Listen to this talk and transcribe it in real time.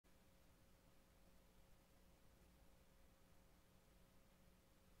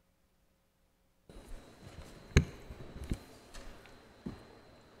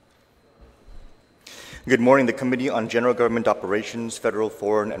Good morning. The Committee on General Government Operations, Federal,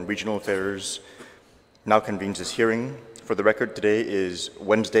 Foreign, and Regional Affairs now convenes this hearing. For the record, today is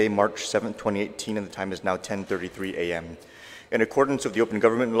Wednesday, March 7, 2018, and the time is now 10:33 a.m. In accordance with the Open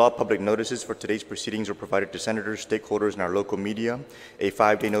Government Law, public notices for today's proceedings were provided to senators, stakeholders, and our local media. A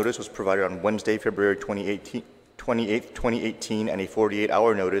 5-day notice was provided on Wednesday, February 28, 2018, and a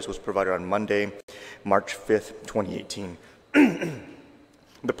 48-hour notice was provided on Monday, March 5, 2018.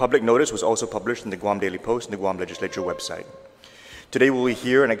 The public notice was also published in the Guam Daily Post and the Guam Legislature website. Today we will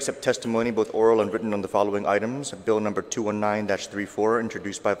hear and accept testimony, both oral and written, on the following items. Bill number 219-34,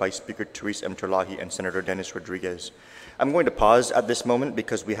 introduced by Vice Speaker Therese M. Terlaje and Senator Dennis Rodriguez. I'm going to pause at this moment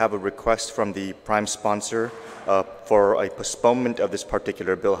because we have a request from the prime sponsor for a postponement of this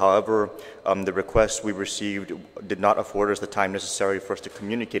particular bill. However, the request we received did not afford us the time necessary for us to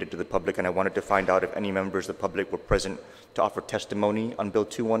communicate it to the public, and I wanted to find out if any members of the public were present to offer testimony on Bill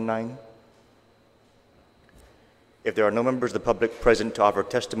 219. If there are no members of the public present to offer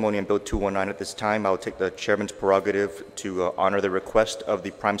testimony on Bill 219 at this time, I will take the chairman's prerogative to honor the request of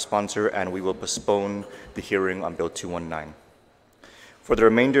the prime sponsor, and we will postpone the hearing on Bill 219. For the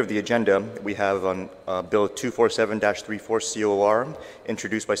remainder of the agenda, we have on Bill 247-34 COR,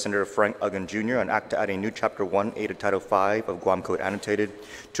 introduced by Senator Frank Uggan Jr., an act to add a new Chapter 1A to Title 5 of Guam Code Annotated,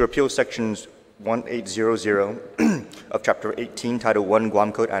 to repeal Sections 1800 of Chapter 18, Title 1,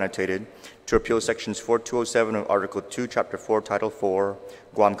 Guam Code Annotated, to repeal Sections 4207 of Article 2, Chapter 4, Title 4,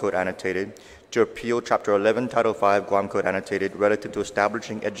 Guam Code Annotated, to repeal Chapter 11, Title 5, Guam Code Annotated, relative to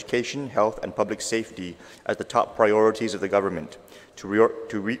establishing education, health, and public safety as the top priorities of the government, to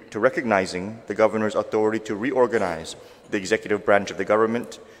recognizing the governor's authority to reorganize the executive branch of the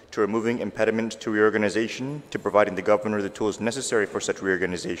government, to removing impediments to reorganization, to providing the governor the tools necessary for such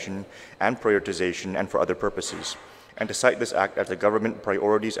reorganization and prioritization and for other purposes, and to cite this act as the Government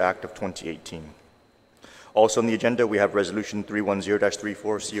Priorities Act of 2018. Also on the agenda, we have Resolution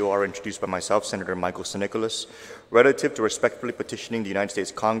 310-34 COR, introduced by myself, Senator Nicolas, relative to respectfully petitioning the United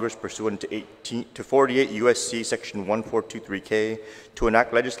States Congress pursuant to 48 U.S.C. Section 1423K to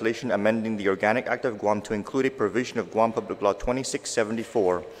enact legislation amending the Organic Act of Guam to include a provision of Guam Public Law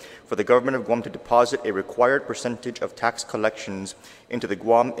 2674 for the government of Guam to deposit a required percentage of tax collections into the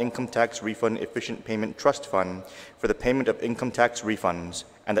Guam Income Tax Refund Efficient Payment Trust Fund for the payment of income tax refunds,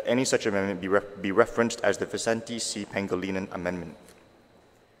 and that any such amendment be referenced as the Vicente C. Pangilinan Amendment.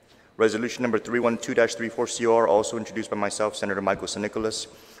 Resolution number 312-34 COR, also introduced by myself, Senator Nicolas,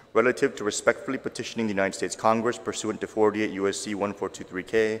 relative to respectfully petitioning the United States Congress pursuant to 48 U.S.C.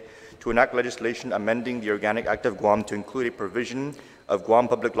 1423K to enact legislation amending the Organic Act of Guam to include a provision of Guam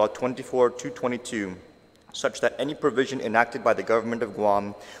Public Law 24-222, such that any provision enacted by the government of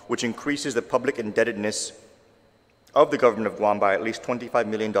Guam which increases the public indebtedness of the government of Guam by at least $25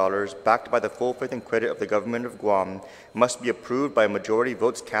 million, backed by the full faith and credit of the government of Guam, must be approved by a majority of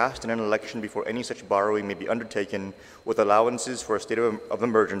votes cast in an election before any such borrowing may be undertaken, with allowances for a state of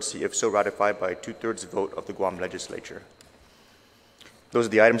emergency, if so ratified by a 2/3 vote of the Guam legislature. Those are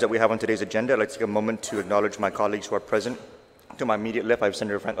the items that we have on today's agenda. I'd like to take a moment to acknowledge my colleagues who are present. To my immediate left, I have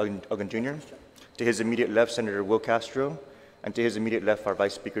Senator Frank Uggan Jr. To his immediate left, Senator Will Castro. And to his immediate left, our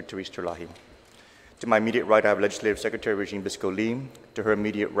Vice Speaker, Therese Terlaje. To my immediate right, I have Legislative Secretary Regine Bisco Lee. To her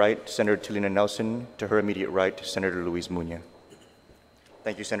immediate right, Senator Tilina Nelson. To her immediate right, Senator Luis Muña.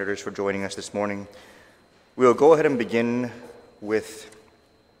 Thank you, Senators, for joining us this morning. We will go ahead and begin with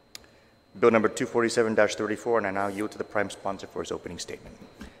Bill number 247-34, and I now yield to the prime sponsor for his opening statement.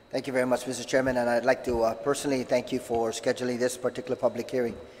 Thank you very much, Mr. Chairman, and I'd like to personally thank you for scheduling this particular public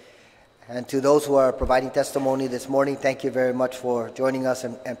hearing. And to those who are providing testimony this morning, thank you very much for joining us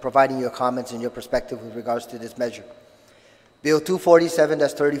and providing your comments and your perspective with regards to this measure. Bill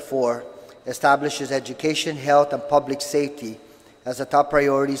 247-34 establishes education, health, and public safety as the top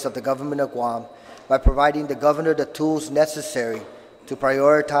priorities of the government of Guam by providing the governor the tools necessary to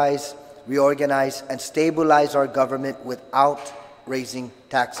prioritize, reorganize, and stabilize our government without raising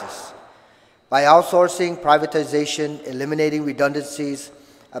taxes. By outsourcing, privatization, eliminating redundancies,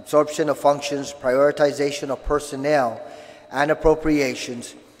 absorption of functions, prioritization of personnel, and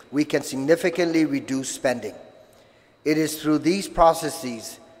appropriations, we can significantly reduce spending. It is through these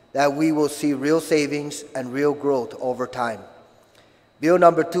processes that we will see real savings and real growth over time. Bill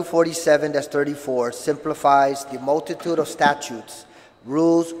number 247-34 simplifies the multitude of statutes,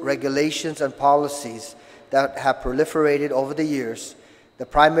 rules, regulations, and policies that have proliferated over the years, the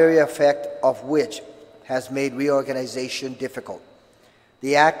primary effect of which has made reorganization difficult.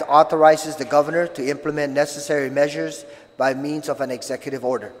 The Act authorizes the governor to implement necessary measures by means of an executive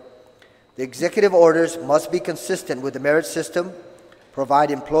order. The executive orders must be consistent with the merit system,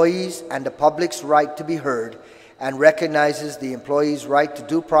 provide employees and the public's right to be heard, and recognizes the employee's right to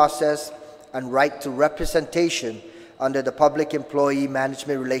due process and right to representation under the Public Employee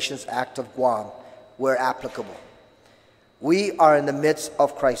Management Relations Act of Guam, where applicable. We are in the midst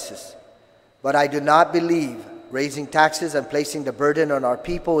of crisis, but I do not believe raising taxes and placing the burden on our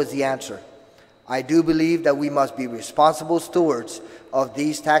people is the answer. I do believe that we must be responsible stewards of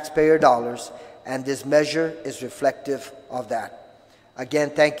these taxpayer dollars, and this measure is reflective of that.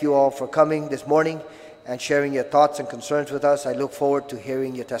 Again, thank you all for coming this morning and sharing your thoughts and concerns with us. I look forward to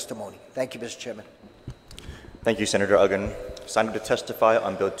hearing your testimony. Thank you, Mr. Chairman. Thank you, Senator Uggan. Signed up to testify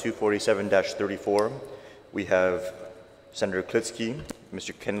on Bill 247-34, we have Senator Klitsky,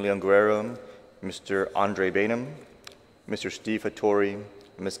 Mr. Ken Leon Guerrero, Mr. Andre Bainum, Mr. Steve Hattori, and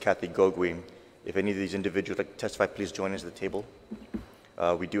Ms. Kathy Gogui. If any of these individuals would like to testify, please join us at the table.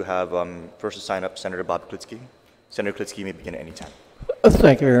 We do have first to sign up Senator Bob Klitsky. Senator Klitsky, you may begin at any time.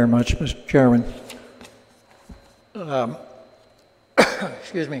 Thank you very much, Mr. Chairman.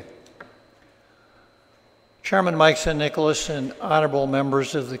 Excuse me. Chairman Mike Nicolas and honorable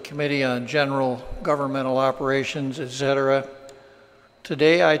members of the Committee on General Governmental Operations, etc.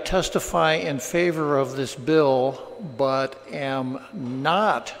 Today I testify in favor of this bill, but am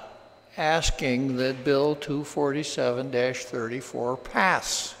not asking that Bill 247-34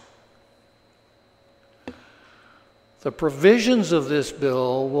 pass. The provisions of this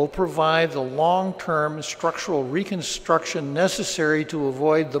bill will provide the long-term structural reconstruction necessary to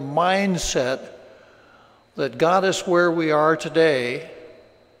avoid the mindset that got us where we are today,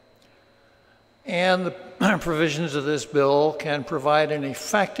 and the provisions of this bill can provide an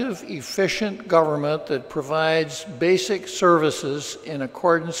effective, efficient government that provides basic services in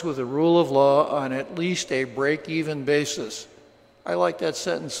accordance with the rule of law on at least a break-even basis. I like that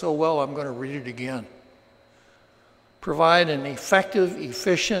sentence so well, I'm going to read it again. Provide an effective,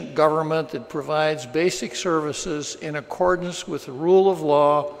 efficient government that provides basic services in accordance with the rule of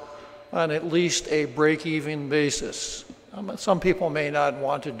law on at least a break-even basis. Some people may not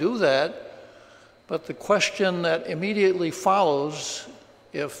want to do that, but the question that immediately follows,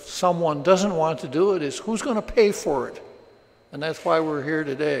 if someone doesn't want to do it, is who's going to pay for it? And that's why we're here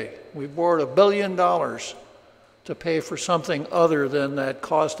today. We borrowed $1 billion to pay for something other than that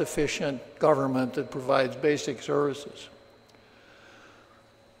cost-efficient government that provides basic services.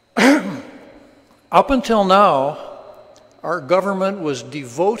 Up until now, our government was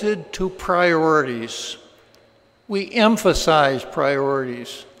devoted to priorities. We emphasized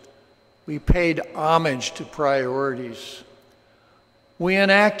priorities. We paid homage to priorities. We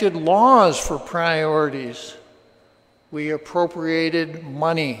enacted laws for priorities. We appropriated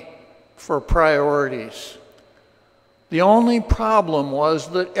money for priorities. The only problem was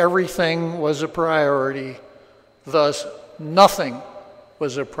that everything was a priority, thus nothing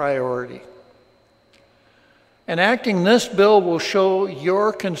was a priority. Enacting this bill will show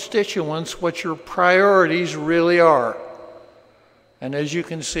your constituents what your priorities really are. And as you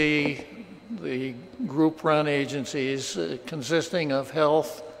can see, the group-run agencies consisting of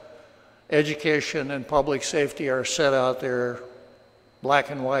health, education, and public safety are set out there black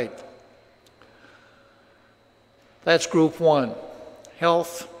and white. That's Group 1,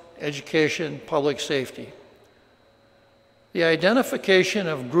 health, education, public safety. The identification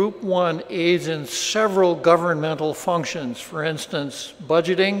of Group 1 aids in several governmental functions, for instance,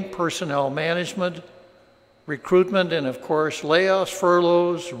 budgeting, personnel management, recruitment, and of course, layoffs,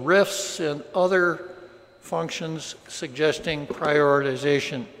 furloughs, RIFs, and other functions suggesting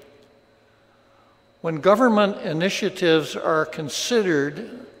prioritization. When government initiatives are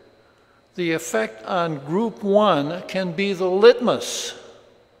considered, the effect on Group 1 can be the litmus.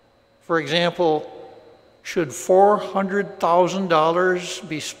 For example, should $400,000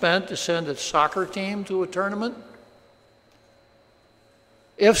 be spent to send a soccer team to a tournament?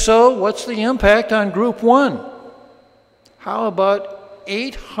 If so, what's the impact on Group 1? How about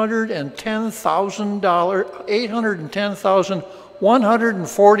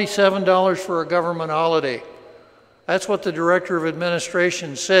 $810,147 for a government holiday? That's what the Director of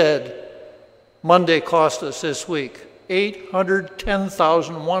Administration said Monday cost us this week,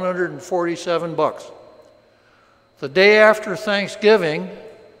 $810,147. The day after Thanksgiving,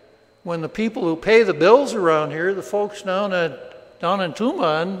 when the people who pay the bills around here, the folks down in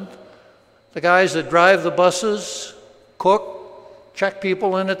Tuman, the guys that drive the buses, cook, check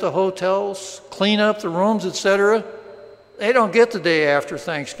people in at the hotels, clean up the rooms, etc., they don't get the day after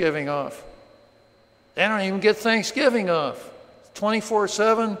Thanksgiving off. They don't even get Thanksgiving off.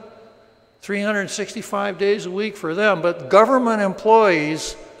 24/7, 365 days a week for them. But government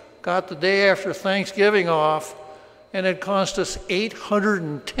employees got the day after Thanksgiving off, and it cost us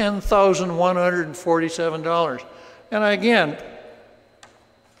 $810,147. And again,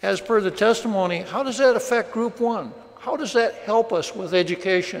 as per the testimony, how does that affect Group 1? How does that help us with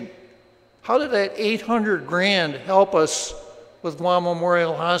education? How did that 800 grand help us with Guam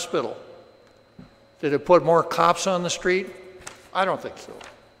Memorial Hospital? Did it put more cops on the street? I don't think so.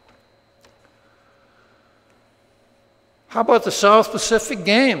 How about the South Pacific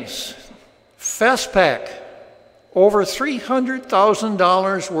Games? FESPAC, over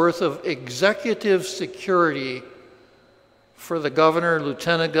 $300,000 worth of executive security for the governor,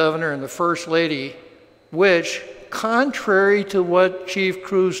 lieutenant governor, and the first lady, which, contrary to what Chief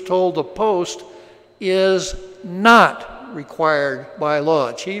Cruz told the Post, is not required by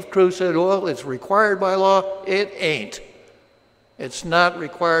law. Chief Cruz said, well, it's required by law. It ain't. It's not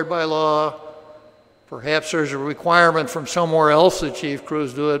required by law. Perhaps there's a requirement from somewhere else that Chief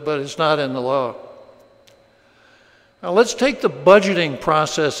Cruz do it, but it's not in the law. Now let's take the budgeting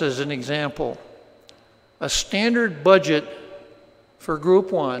process as an example. A standard budget for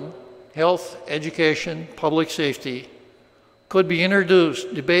Group 1, health, education, public safety, could be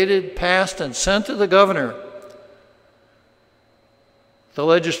introduced, debated, passed, and sent to the governor. The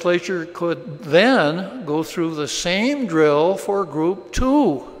legislature could then go through the same drill for Group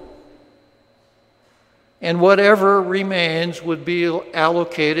 2. And whatever remains would be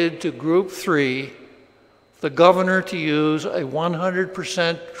allocated to Group 3, the governor to use a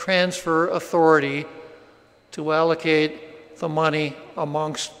 100% transfer authority to allocate the money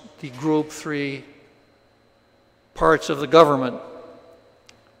amongst the Group 3 parts of the government.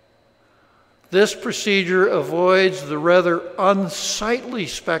 This procedure avoids the rather unsightly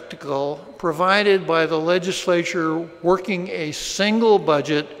spectacle provided by the legislature working a single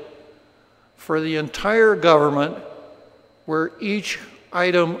budget for the entire government, where each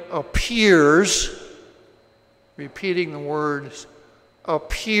item appears, repeating the words,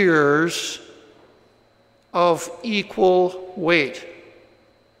 appears of equal weight.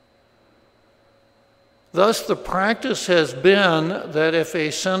 Thus, the practice has been that if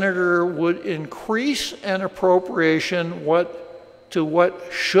a senator would increase an appropriation to what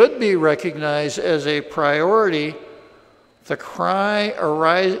should be recognized as a priority, the cry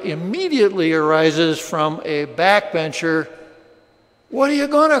immediately arises from a backbencher, "What are you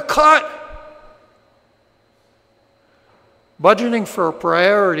going to cut?" Budgeting for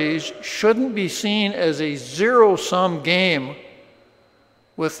priorities shouldn't be seen as a zero-sum game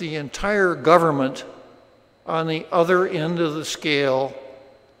with the entire government on the other end of the scale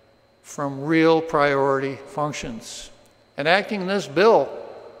from real priority functions. Enacting this bill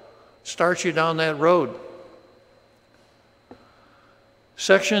starts you down that road.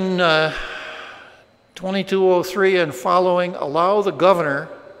 Section 2203 and following allow the governor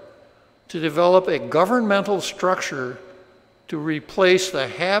to develop a governmental structure to replace the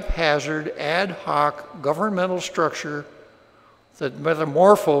haphazard, ad hoc governmental structure that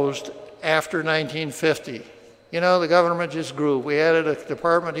metamorphosed after 1950. You know, the government just grew. We added a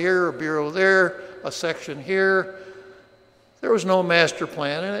department here, a bureau there, a section here. There was no master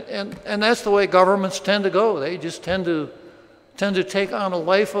plan, and that's the way governments tend to go. They just tend to take on a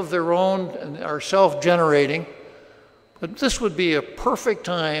life of their own and are self-generating. But this would be a perfect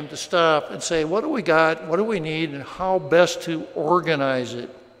time to stop and say, what do we got, what do we need, and how best to organize it?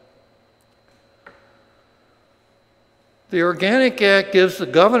 The Organic Act gives the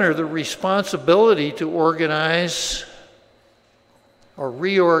governor the responsibility to organize or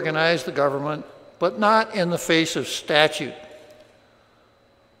reorganize the government, but not in the face of statute.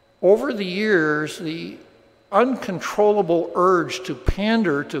 Over the years, the uncontrollable urge to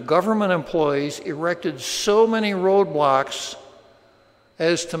pander to government employees erected so many roadblocks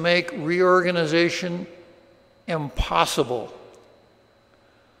as to make reorganization impossible.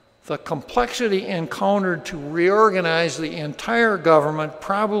 The complexity encountered to reorganize the entire government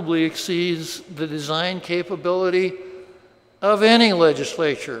probably exceeds the design capability of any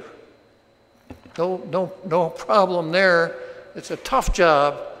legislature. No problem there. It's a tough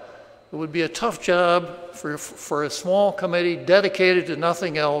job. It would be a tough job for a small committee dedicated to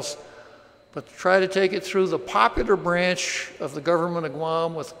nothing else but to try to take it through the popular branch of the government of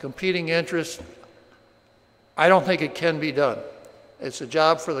Guam with competing interests. I don't think it can be done. It's a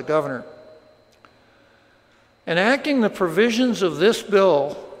job for the governor. Enacting the provisions of this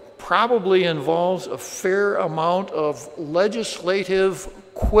bill probably involves a fair amount of legislative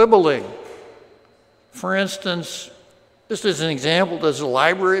quibbling. For instance, just as an example, does the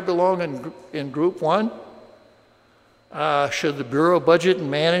library belong in Group 1? Should the Bureau of Budget and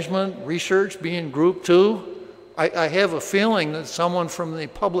Management Research be in Group 2? I have a feeling that someone from the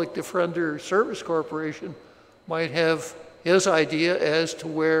Public Defender Service Corporation might have his idea as to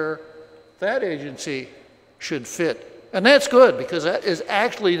where that agency should fit. And that's good, because that is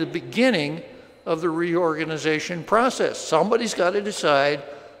actually the beginning of the reorganization process. Somebody's got to decide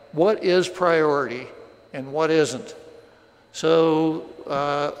what is priority and what isn't. So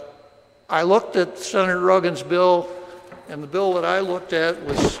I looked at Senator Ruggan's bill, and the bill that I looked at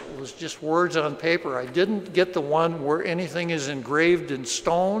was just words on paper. I didn't get the one where anything is engraved in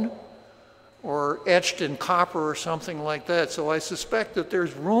stone or etched in copper or something like that. So I suspect that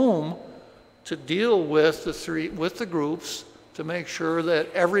there's room to deal with the groups to make sure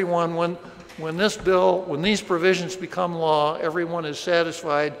that everyone, when these provisions become law, everyone is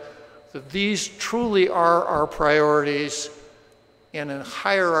satisfied that these truly are our priorities in a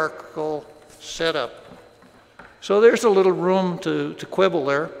hierarchical setup. So there's a little room to quibble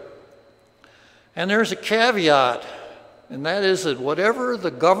there. And there's a caveat, and that is that whatever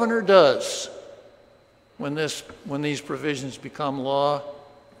the governor does when these provisions become law,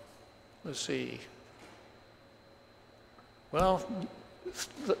 let's see, well,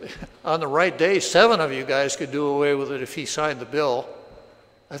 on the right day, 7 of you guys could do away with it if he signed the bill.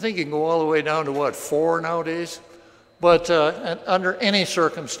 I think you can go all the way down to, what, 4 nowadays? But under any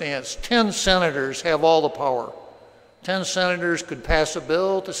circumstance, 10 senators have all the power. 10 senators could pass a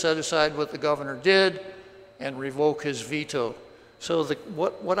bill to set aside what the governor did and revoke his veto. So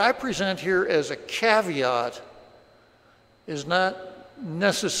what I present here as a caveat is not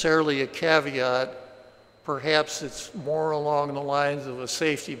necessarily a caveat. Perhaps it's more along the lines of a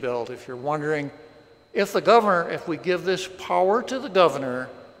safety belt. If you're wondering, if we give this power to the governor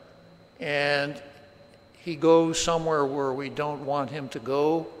and he goes somewhere where we don't want him to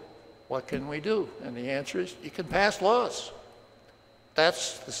go, what can we do? And the answer is, you can pass laws.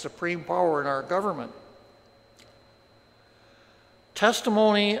 That's the supreme power in our government.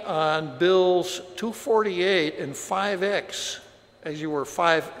 Testimony on bills 248 and 5X, as you were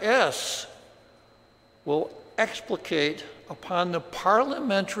 5S, will explicate upon the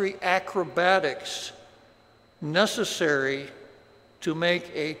parliamentary acrobatics necessary to make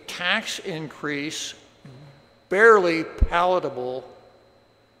a tax increase barely palatable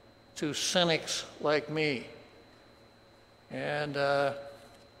to cynics like me. And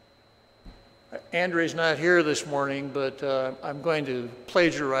Andre's not here this morning, but I'm going to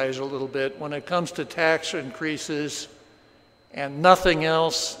plagiarize a little bit. When it comes to tax increases and nothing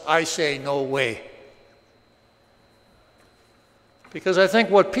else, I say no way. Because I think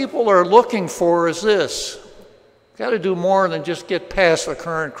what people are looking for is this. We've got to do more than just get past the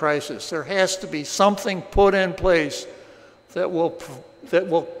current crisis. There has to be something put in place that will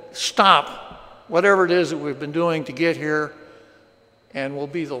stop whatever it is that we've been doing to get here and will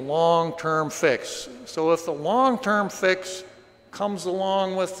be the long-term fix. So if the long-term fix comes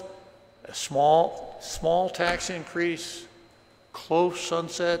along with a small tax increase, close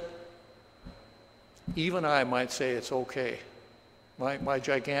sunset, even I might say it's okay. My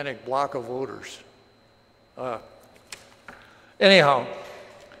gigantic block of voters. Anyhow,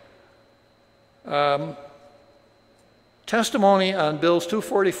 testimony on bills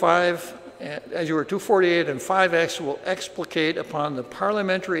 245, as you were 248 and 5X will explicate upon the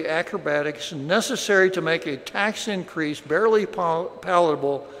parliamentary acrobatics necessary to make a tax increase barely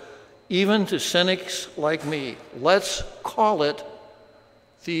palatable even to cynics like me. Let's call it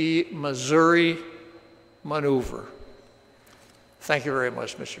the Missouri maneuver. Thank you very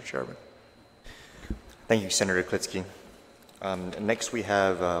much, Mr. Chairman. Thank you, Senator Klitsky. Next we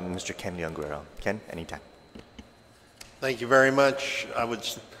have Mr. Ken Leonguero. Ken, anytime. Thank you very much.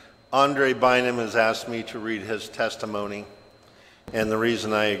 Andre Bynum has asked me to read his testimony, and the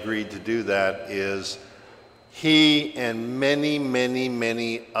reason I agreed to do that is he and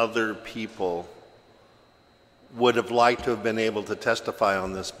many other people would have liked to have been able to testify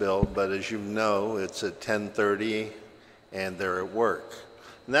on this bill, but as you know, it's at 10:30 and they're at work.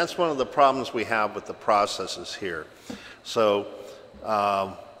 And that's one of the problems we have with the processes here. So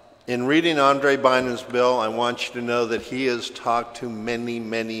in reading Andre Bynum's bill, I want you to know that he has talked to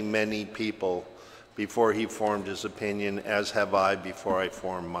many people before he formed his opinion, as have I before I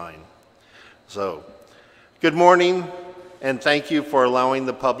formed mine. So, good morning, and thank you for allowing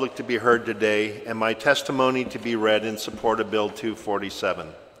the public to be heard today and my testimony to be read in support of Bill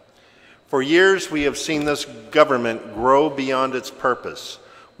 247. For years, we have seen this government grow beyond its purpose.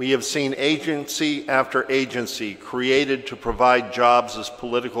 We have seen agency after agency created to provide jobs as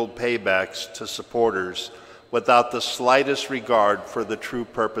political paybacks to supporters without the slightest regard for the true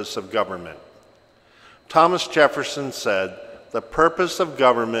purpose of government. Thomas Jefferson said, "The purpose of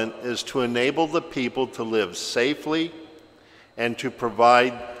government is to enable the people to live safely and to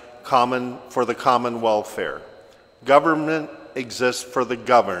provide for the common welfare." Government exists for the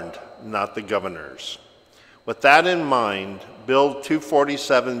governed, not the governors. With that in mind, Bill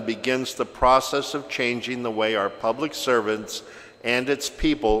 247 begins the process of changing the way our public servants and its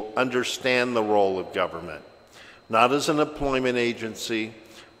people understand the role of government, not as an employment agency,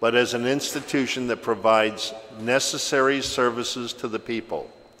 but as an institution that provides necessary services to the people.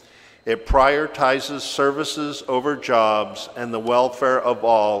 It prioritizes services over jobs and the welfare of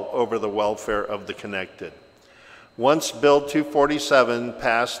all over the welfare of the connected. Once Bill 247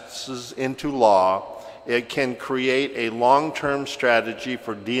 passes into law, it can create a long-term strategy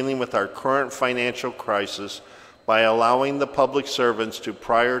for dealing with our current financial crisis by allowing the public servants to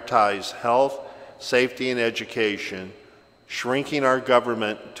prioritize health, safety, and education, shrinking our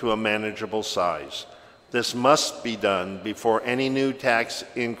government to a manageable size. This must be done before any new tax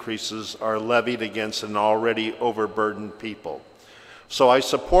increases are levied against an already overburdened people. So I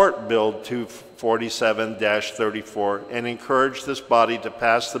support Bill 247-34 and encourage this body to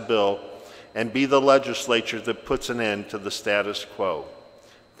pass the bill and be the legislature that puts an end to the status quo.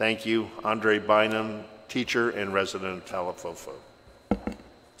 Thank you, Andre Bynum, teacher and resident of Talafofo.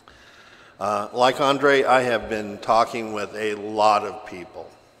 Like Andre, I have been talking with a lot of people,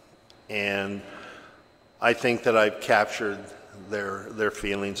 and I think that I've captured their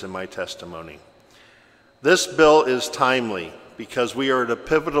feelings in my testimony. This bill is timely because we are at a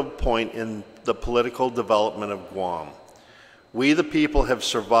pivotal point in the political development of Guam. We, the people, have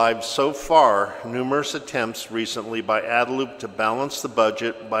survived so far numerous attempts recently by ADLUP to balance the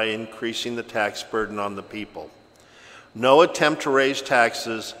budget by increasing the tax burden on the people. No attempt to raise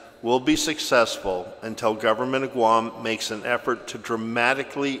taxes will be successful until government of Guam makes an effort to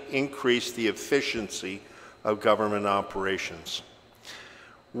dramatically increase the efficiency of government operations.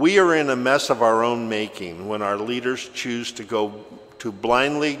 We are in a mess of our own making when our leaders choose to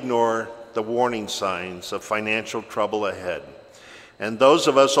blindly ignore the warning signs of financial trouble ahead. And those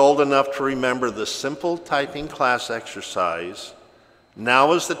of us old enough to remember the simple typing class exercise,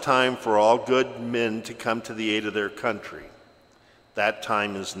 now is the time for all good men to come to the aid of their country. That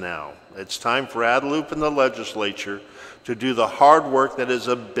time is now. It's time for ADLUP and the legislature to do the hard work that has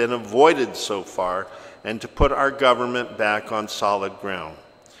been avoided so far and to put our government back on solid ground.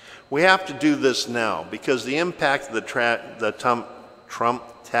 We have to do this now because the impact of the Trump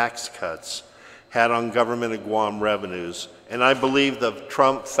tax cuts had on government of Guam revenues, and I believe the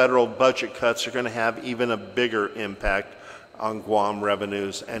Trump federal budget cuts are going to have even a bigger impact on Guam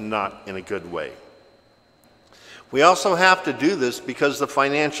revenues, and not in a good way. We also have to do this because the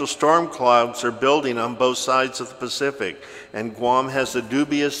financial storm clouds are building on both sides of the Pacific, and Guam has the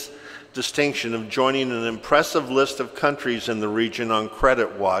dubious distinction of joining an impressive list of countries in the region on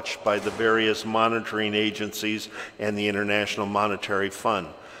credit watch by the various monitoring agencies and the International Monetary Fund.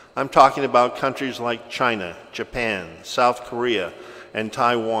 I'm talking about countries like China, Japan, South Korea, and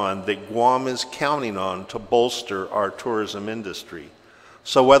Taiwan that Guam is counting on to bolster our tourism industry.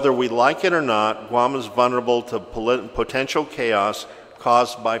 So whether we like it or not, Guam is vulnerable to potential chaos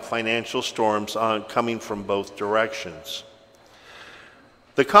caused by financial storms coming from both directions.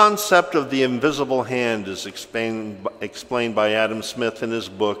 The concept of the invisible hand is explained by Adam Smith in his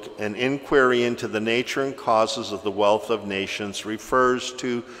book, An Inquiry into the Nature and Causes of the Wealth of Nations, refers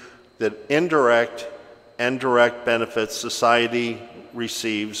to the indirect and direct benefits society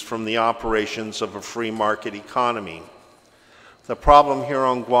receives from the operations of a free market economy. The problem here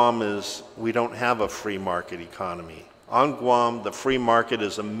on Guam is we don't have a free market economy. On Guam, the free market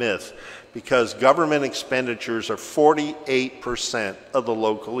is a myth because government expenditures are 48% of the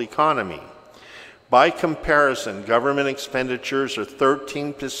local economy. By comparison, government expenditures are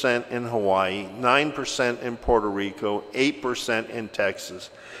 13% in Hawaii, 9% in Puerto Rico, 8% in Texas.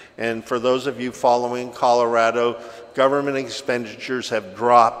 And for those of you following Colorado, government expenditures have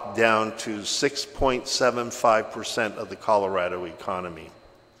dropped down to 6.75% of the Colorado economy.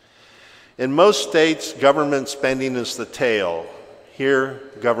 In most states, government spending is the tail. Here,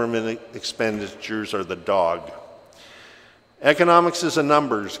 government expenditures are the dog. Economics is a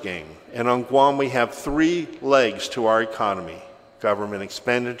numbers game, and on Guam we have three legs to our economy. Government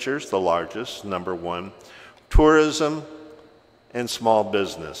expenditures, the largest, number one, tourism, and small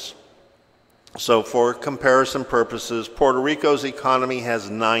business. So for comparison purposes, Puerto Rico's economy has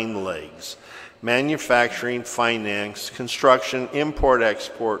 9 legs: manufacturing, finance, construction,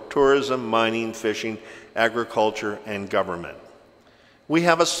 import-export, tourism, mining, fishing, agriculture, and government. We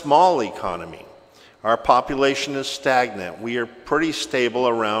have a small economy. Our population is stagnant. We are pretty stable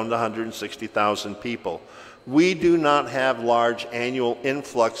around 160,000 people. We do not have large annual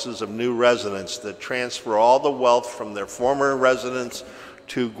influxes of new residents that transfer all the wealth from their former residence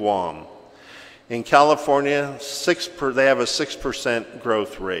to Guam. In California, they have a 6%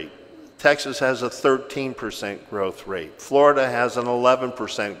 growth rate. Texas has a 13% growth rate. Florida has an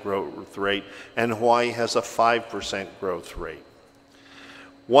 11% growth rate, and Hawaii has a 5% growth rate.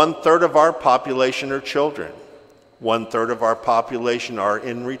 1/3 of our population are children. 1/3 of our population are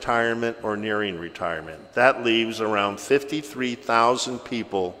in retirement or nearing retirement. That leaves around 53,000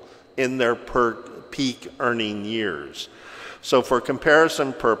 people in their peak earning years. So for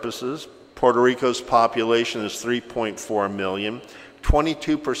comparison purposes, Puerto Rico's population is 3.4 million.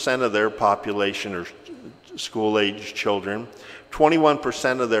 22% of their population are school-age children.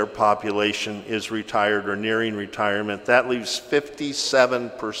 21% of their population is retired or nearing retirement. That leaves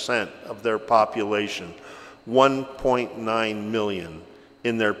 57% of their population, 1.9 million,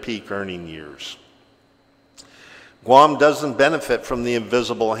 in their peak earning years. Guam doesn't benefit from the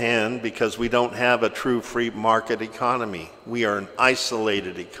invisible hand because we don't have a true free market economy. We are an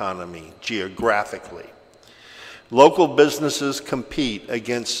isolated economy geographically. Local businesses compete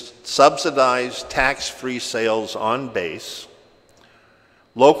against subsidized tax-free sales on base.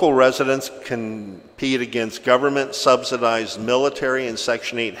 Local residents compete against government-subsidized military and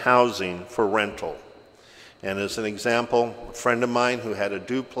Section 8 housing for rental. And as an example, a friend of mine who had a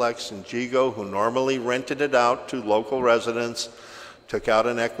duplex in Jigo, who normally rented it out to local residents, took out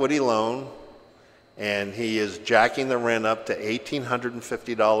an equity loan, and he is jacking the rent up to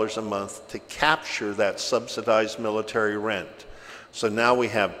 $1,850 a month to capture that subsidized military rent. So now we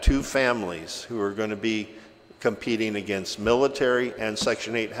have two families who are going to be competing against military and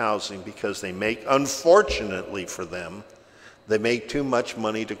Section 8 housing because they make, unfortunately for them, they make too much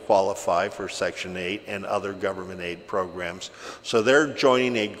money to qualify for Section 8 and other government aid programs. So they're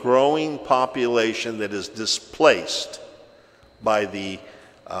joining a growing population that is displaced by the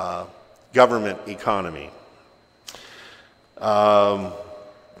government economy.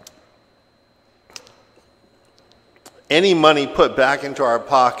 Any money put back into our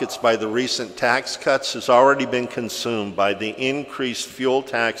pockets by the recent tax cuts has already been consumed by the increased fuel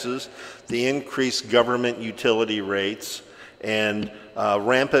taxes, the increased government utility rates, and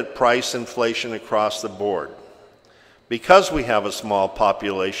rampant price inflation across the board. Because we have a small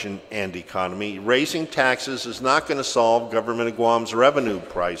population and economy, raising taxes is not going to solve government of Guam's revenue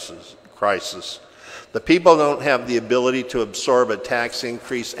crisis. The people don't have the ability to absorb a tax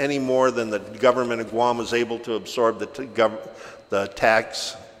increase any more than the government of Guam was able to absorb the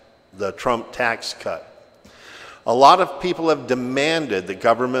Trump tax cut. A lot of people have demanded that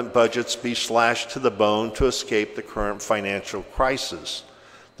government budgets be slashed to the bone to escape the current financial crisis.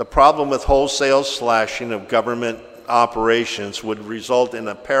 The problem with wholesale slashing of government operations would result in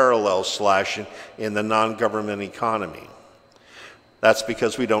a parallel slashing in the non-government economy. That's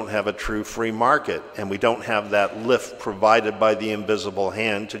because we don't have a true free market, and we don't have that lift provided by the invisible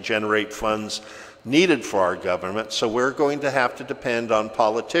hand to generate funds needed for our government, so we're going to have to depend on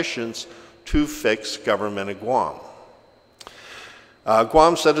politicians to fix government of Guam.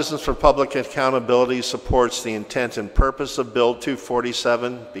 Guam Citizens for Public Accountability supports the intent and purpose of Bill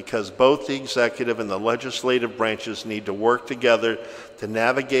 247 because both the executive and the legislative branches need to work together to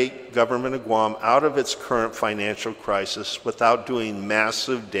navigate government of Guam out of its current financial crisis without doing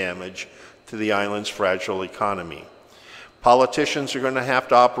massive damage to the island's fragile economy. Politicians are going to have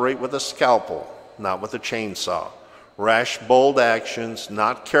to operate with a scalpel, not with a chainsaw. Rash, bold actions,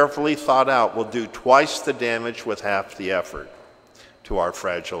 not carefully thought out, will do twice the damage with half the effort to our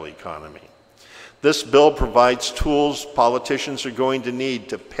fragile economy. This bill provides tools politicians are going to need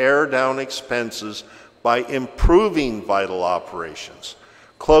to pare down expenses by improving vital operations,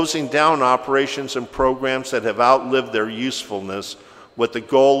 closing down operations and programs that have outlived their usefulness with the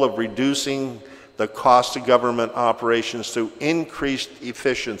goal of reducing the cost of government operations through increased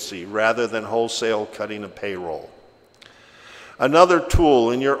efficiency rather than wholesale cutting of payroll. Another tool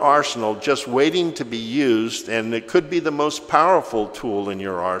in your arsenal just waiting to be used, and it could be the most powerful tool in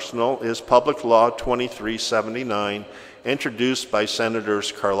your arsenal, is Public Law 2379, introduced by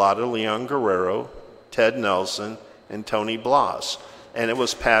Senators Carlota Leon Guerrero, Ted Nelson, and Tony Blas, and it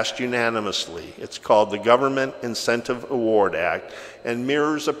was passed unanimously. It's called the Government Incentive Award Act and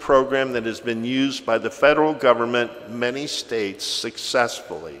mirrors a program that has been used by the federal government in many states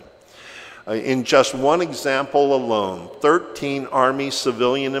successfully. In just one example alone, 13 Army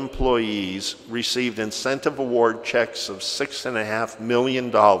civilian employees received incentive award checks of $6.5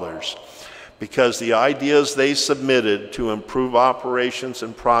 million because the ideas they submitted to improve operations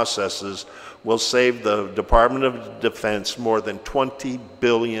and processes will save the Department of Defense more than $20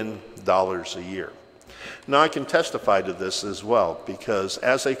 billion a year. Now, I can testify to this as well, because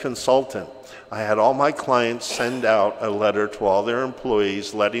as a consultant, I had all my clients send out a letter to all their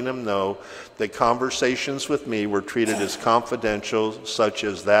employees letting them know that conversations with me were treated as confidential, such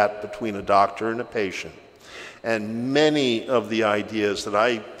as that between a doctor and a patient. And many of the ideas that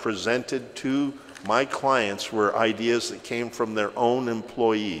I presented to my clients were ideas that came from their own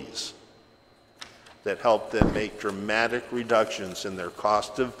employees that helped them make dramatic reductions in their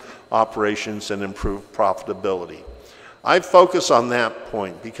cost of operations and improve profitability. I focus on that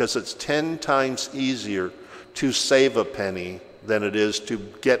point because it's 10 times easier to save a penny than it is to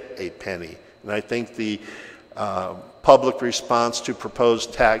get a penny. And I think the public response to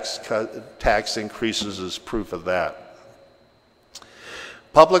proposed tax increases is proof of that.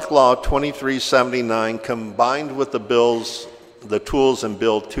 Public Law 2379 combined with the tools in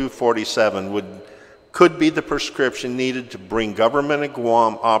Bill 247 could be the prescription needed to bring government and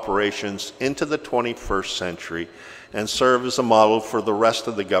Guam operations into the 21st century and serve as a model for the rest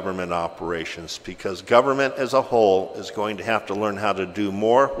of the government operations, because government as a whole is going to have to learn how to do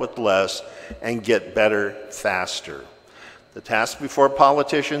more with less and get better faster. The task before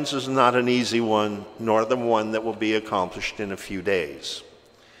politicians is not an easy one, nor the one that will be accomplished in a few days.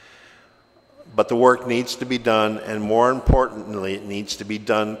 But the work needs to be done, and more importantly, it needs to be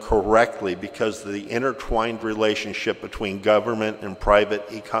done correctly because of the intertwined relationship between government and private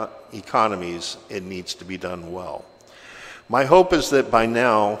economies. It needs to be done well. My hope is that by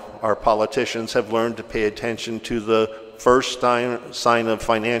now our politicians have learned to pay attention to the first sign of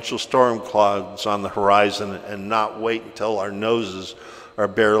financial storm clouds on the horizon and not wait until our noses are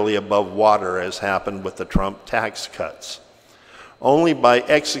barely above water, as happened with the Trump tax cuts. Only by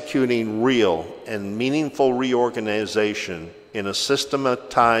executing real and meaningful reorganization in a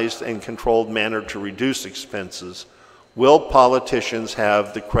systematized and controlled manner to reduce expenses will politicians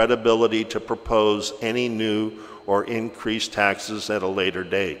have the credibility to propose any new or increased taxes at a later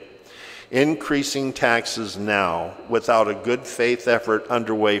date. Increasing taxes now without a good faith effort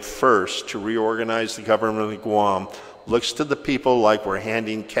underway first to reorganize the government of Guam looks to the people like we're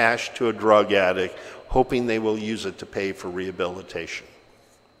handing cash to a drug addict, hoping they will use it to pay for rehabilitation.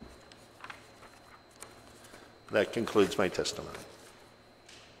 That concludes my testimony.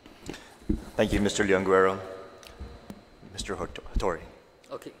 Thank you, Mr. Leon Guerrero. Mr. Hattori.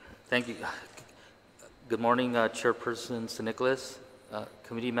 Okay, thank you. Good morning, Chairperson Nicolas,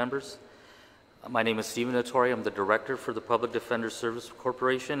 committee members. My name is Stephen Hattori. I'm the Director for the Public Defender Service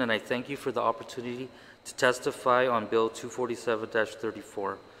Corporation, and I thank you for the opportunity to testify on Bill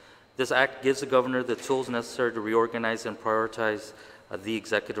 247-34. This act gives the governor the tools necessary to reorganize and prioritize the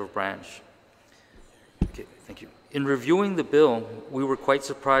executive branch. Okay, thank you. In reviewing the bill, we were quite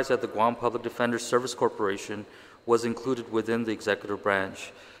surprised that the Guam Public Defender Service Corporation was included within the executive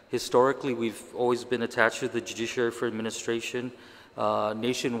branch. Historically, we've always been attached to the Judiciary for Administration.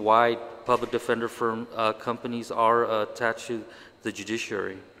 Nationwide, public defender firm companies are attached to the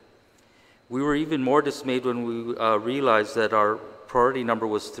judiciary. We were even more dismayed when we realized that our priority number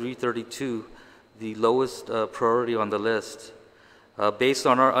was 332, the lowest priority on the list. Based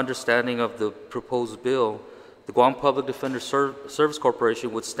on our understanding of the proposed bill, the Guam Public Defender Service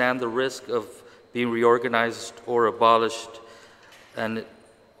Corporation would stand the risk of being reorganized or abolished, and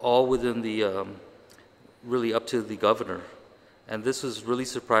all within the, really up to the governor. And this was really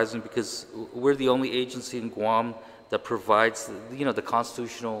surprising because we're the only agency in Guam that provides, the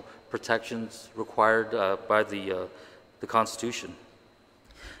constitutional protections required by the Constitution.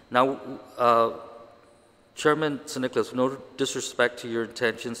 Now, Chairman Nicolas, no disrespect to your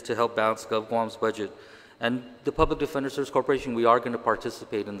intentions to help balance Guam's budget, and the Public Defender Service Corporation, we are going to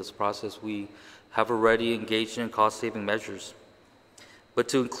participate in this process. We have already engaged in cost-saving measures. But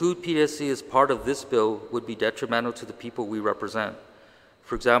to include PDSC as part of this bill would be detrimental to the people we represent.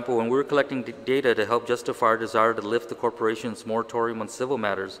 For example, when we were collecting data to help justify our desire to lift the corporation's moratorium on civil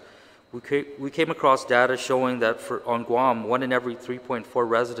matters, we came across data showing that on Guam, 1 in every 3.4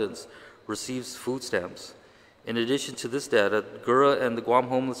 residents receives food stamps. In addition to this data, GURA and the Guam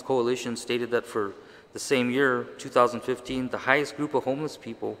Homeless Coalition stated that for the same year, 2015, the highest group of homeless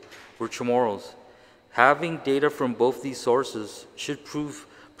people were Chamorros. Having data from both these sources should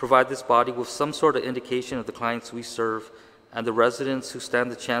provide this body with some sort of indication of the clients we serve and the residents who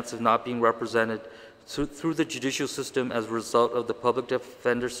stand the chance of not being represented through the judicial system as a result of the Public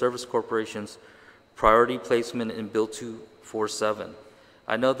Defender Service Corporation's priority placement in Bill 247.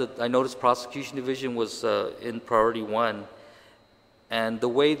 I noticed Prosecution Division was in Priority 1, and the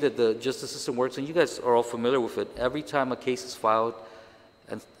way that the justice system works, and you guys are all familiar with it, every time a case is filed,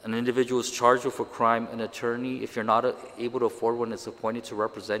 an individual is charged with a crime, an attorney, if you're not able to afford one, is appointed to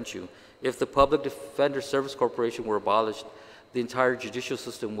represent you. If the Public Defender Service Corporation were abolished, the entire judicial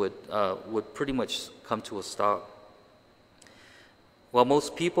system would pretty much come to a stop. While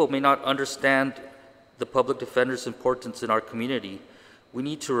most people may not understand the public defender's importance in our community, we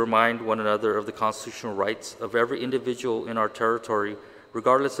need to remind one another of the constitutional rights of every individual in our territory,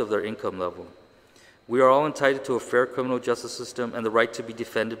 regardless of their income level. We are all entitled to a fair criminal justice system and the right to be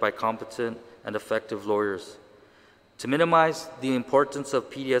defended by competent and effective lawyers. To minimize the importance of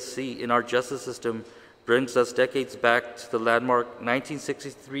PDSC in our justice system brings us decades back to the landmark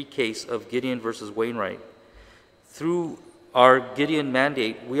 1963 case of Gideon versus Wainwright. Through our Gideon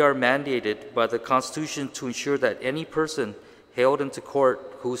mandate, we are mandated by the Constitution to ensure that any person hailed into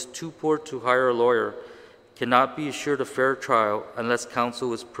court who is too poor to hire a lawyer cannot be assured a fair trial unless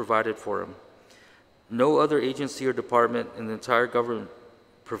counsel is provided for him. No other agency or department in the entire government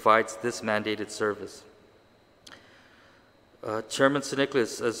provides this mandated service. Chairman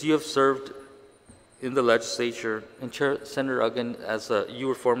Nicolas, as you have served in the legislature, and Senator Uggan, as you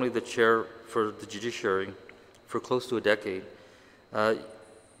were formerly the chair for the judiciary for close to a decade,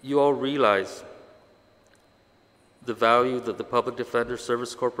 you all realize the value that the Public Defender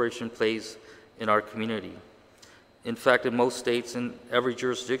Service Corporation plays in our community. In fact, in most states, in every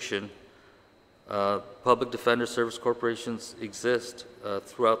jurisdiction, Public Defender Service Corporations exist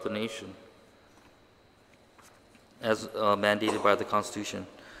throughout the nation, as mandated by the Constitution.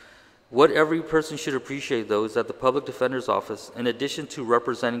 What every person should appreciate, though, is that the Public Defender's Office, in addition to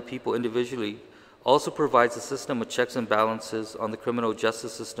representing people individually, also provides a system of checks and balances on the criminal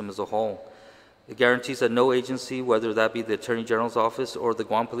justice system as a whole. It guarantees that no agency, whether that be the Attorney General's Office or the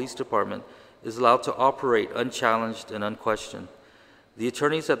Guam Police Department, is allowed to operate unchallenged and unquestioned. The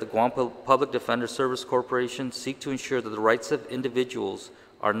attorneys at the Guam Public Defender Service Corporation seek to ensure that the rights of individuals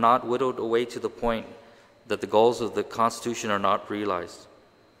are not whittled away to the point that the goals of the Constitution are not realized.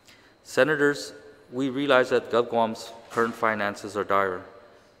 Senators, we realize that GovGuam's current finances are dire.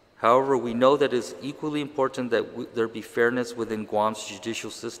 However, we know that it is equally important that there be fairness within Guam's judicial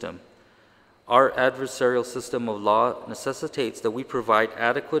system. Our adversarial system of law necessitates that we provide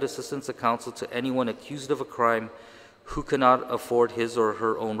adequate assistance of counsel to anyone accused of a crime who cannot afford his or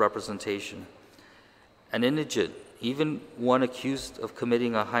her own representation. An indigent, even one accused of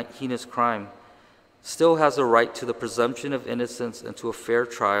committing a heinous crime, still has a right to the presumption of innocence and to a fair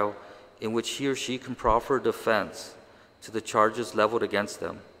trial in which he or she can proffer a defense to the charges leveled against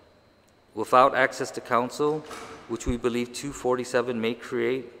them. Without access to counsel, which we believe 247 may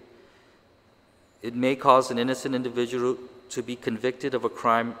create, it may cause an innocent individual to be convicted of a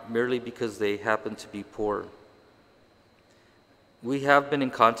crime merely because they happen to be poor. We have been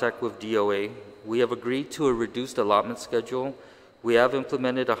in contact with DOA. We have agreed to a reduced allotment schedule. We have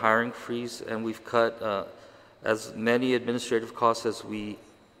implemented a hiring freeze, and we've cut as many administrative costs as we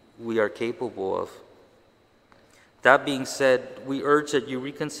are capable of. That being said, we urge that you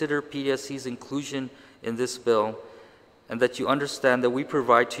reconsider PDSC's inclusion in this bill, and that you understand that we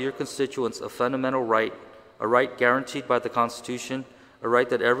provide to your constituents a fundamental right, a right guaranteed by the Constitution, a right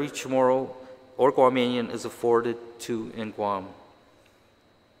that every Chamorro or Guamanian is afforded to in Guam.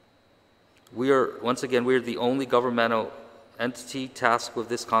 Once again, we are the only governmental entity tasked with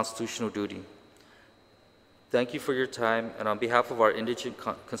this constitutional duty. Thank you for your time, and on behalf of our indigent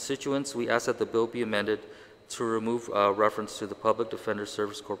constituents, we ask that the bill be amended to remove reference to the Public Defender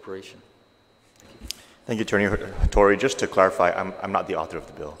Service Corporation. Thank you, Attorney Tory. Just to clarify, I'm not the author of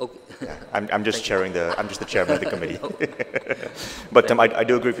the bill. Okay. Yeah, I'm just chairing I'm just the chairman of the committee. But I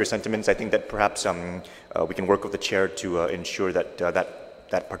do agree with your sentiments. I think that perhaps we can work with the chair to ensure that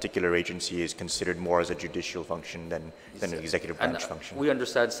that particular agency is considered more as a judicial function than an executive branch function. We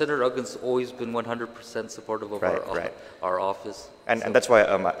understand. Senator Uggan's always been 100% supportive of our office. And that's why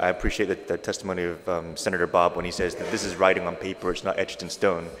I appreciate the testimony of Senator Bob when he says that this is writing on paper, it's not etched in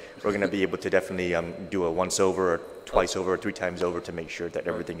stone. We're going to be able to definitely do a once over, or twice over, or 3 times over to make sure that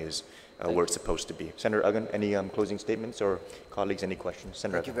everything is where it's supposed to be. Senator Uggan, any closing statements, or colleagues, any questions?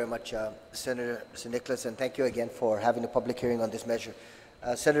 Senator Thank you very much, Senator Nicolas, and thank you again for having a public hearing on this measure.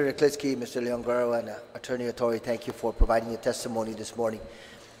 Senator Klitsky, Mr. Leongaro, and Attorney Adai, thank you for providing your testimony this morning.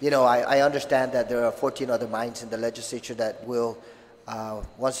 You know, I understand that there are 14 other minds in the legislature that will,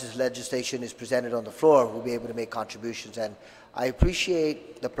 once this legislation is presented on the floor, will be able to make contributions. And I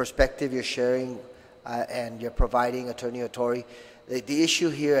appreciate the perspective you're sharing and you're providing, Attorney Adai. The issue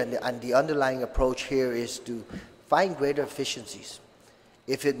here and the underlying approach here is to find greater efficiencies.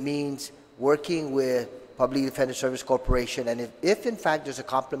 If it means working with Public Defender Service Corporation, and if in fact there's a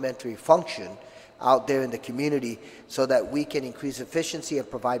complementary function, out there in the community so that we can increase efficiency and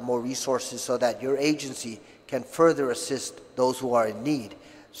provide more resources so that your agency can further assist those who are in need.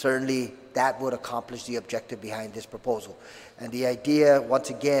 Certainly, that would accomplish the objective behind this proposal. And the idea, once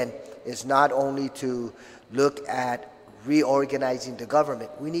again, is not only to look at reorganizing the government.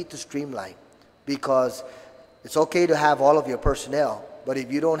 We need to streamline, because it's okay to have all of your personnel, but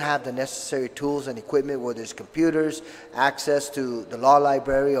if you don't have the necessary tools and equipment, whether it's computers, access to the law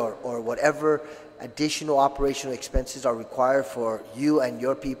library, or whatever additional operational expenses are required for you and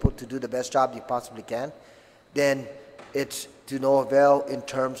your people to do the best job you possibly can, then it's to no avail in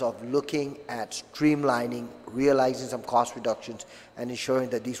terms of looking at streamlining, realizing some cost reductions, and ensuring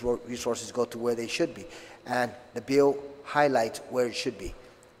that these resources go to where they should be. And the bill highlights where it should be,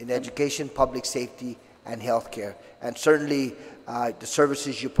 in education, public safety, and healthcare. And certainly, the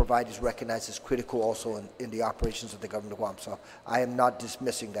services you provide is recognized as critical also in the operations of the government of Guam. So I am not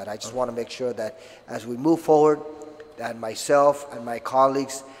dismissing that. I just want to make sure that as we move forward, that myself and my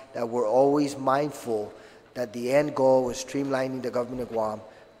colleagues, that we're always mindful that the end goal is streamlining the government of Guam,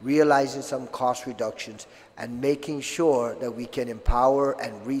 realizing some cost reductions, and making sure that we can empower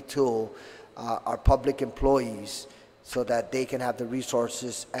and retool our public employees so that they can have the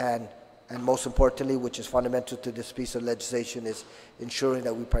resources, and most importantly, which is fundamental to this piece of legislation, is ensuring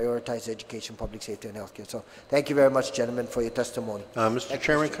that we prioritize education, public safety, and healthcare. So thank you very much, gentlemen, for your testimony. Mr.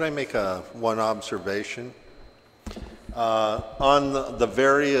 Chairman, could I make one observation? On the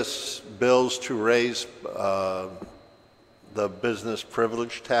various bills to raise the business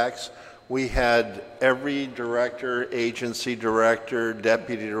privilege tax, we had every director, agency director,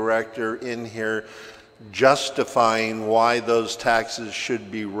 deputy director in here justifying why those taxes should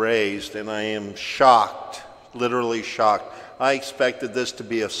be raised, and I am shocked, literally shocked. I expected this to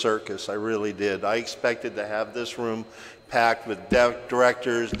be a circus, I really did. I expected to have this room packed with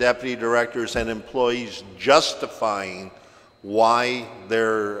directors, deputy directors, and employees justifying why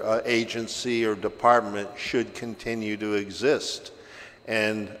their agency or department should continue to exist.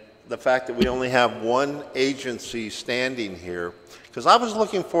 And the fact that we only have one agency standing here, because I was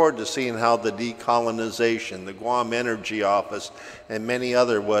looking forward to seeing how the decolonization, the Guam Energy Office, and many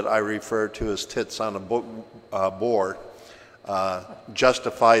other what I refer to as tits on a board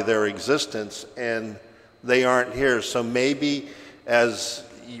justify their existence, and they aren't here. So maybe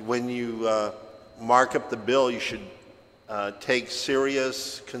when you mark up the bill, you should take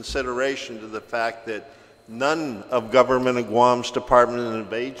serious consideration to the fact that none of Government of Guam's Department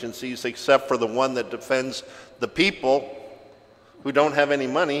of Agencies, except for the one that defends the people who don't have any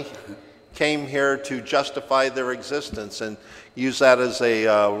money, came here to justify their existence and use that as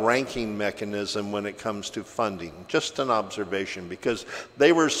a ranking mechanism when it comes to funding. Just an observation, because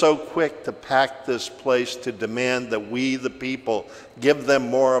they were so quick to pack this place to demand that we, the people, give them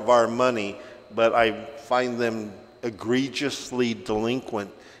more of our money, but I find them egregiously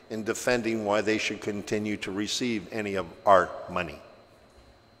delinquent in defending why they should continue to receive any of our money.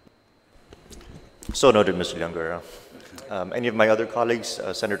 So noted, Mr. Leangara. Any of my other colleagues?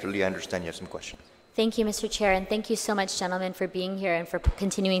 Senator Lee, I understand you have some questions. Thank you, Mr. Chair, and thank you so much, gentlemen, for being here and for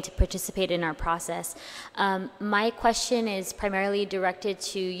continuing to participate in our process. My question is primarily directed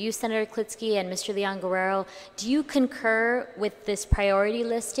to you, Senator Klitsky, and Mr. Leon-Guerrero. Do you concur with this priority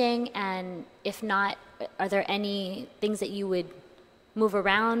listing? And if not, are there any things that you would move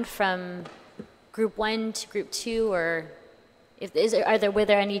around from Group 1 to Group 2, or were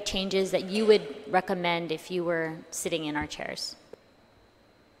there any changes that you would recommend if you were sitting in our chairs?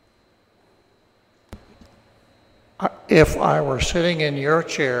 If I were sitting in your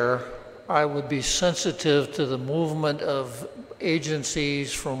chair, I would be sensitive to the movement of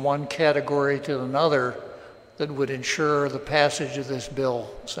agencies from one category to another that would ensure the passage of this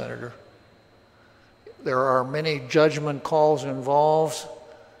bill, Senator. There are many judgment calls involved.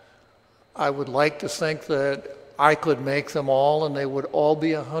 I would like to think that I could make them all and they would all be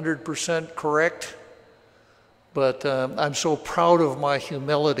 100% correct. But I'm so proud of my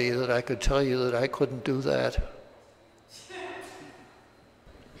humility that I could tell you that I couldn't do that.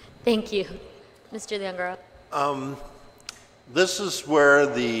 Thank you. Mr. Leangara. This is where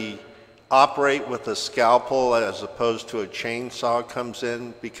the operate with a scalpel as opposed to a chainsaw comes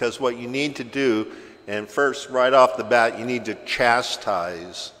in, because what you need to do, and first, right off the bat, you need to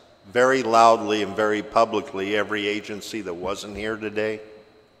chastise very loudly and very publicly every agency that wasn't here today,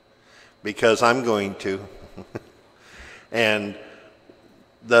 because I'm going to. And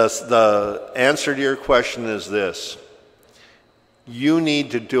the answer to your question is this. You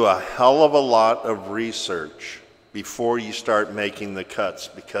need to do a hell of a lot of research before you start making the cuts,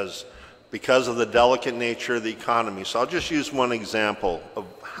 because because of the delicate nature of the economy. So I'll just use one example of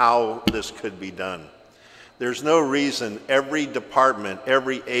how this could be done. There's no reason every department,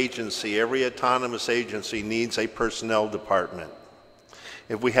 every agency, every autonomous agency needs a personnel department.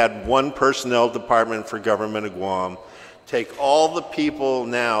 If we had one personnel department for government of Guam, take all the people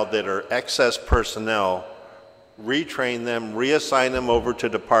now that are excess personnel, retrain them, reassign them over to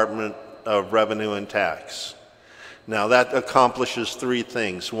Department of Revenue and Tax. Now that accomplishes three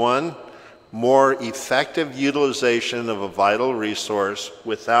things. One, more effective utilization of a vital resource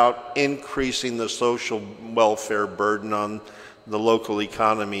without increasing the social welfare burden on the local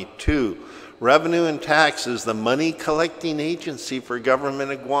economy. Two, Revenue and Tax is the money collecting agency for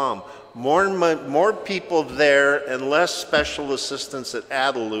government of Guam. More people there and less special assistants at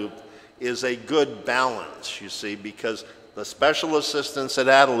Adelup is a good balance, you see, because the special assistants at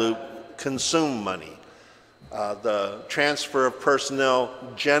Adelup consume money. The transfer of personnel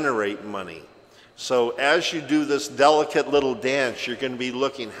generate money. So as you do this delicate little dance, you're going to be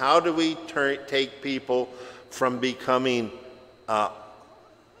looking, how do we take people from becoming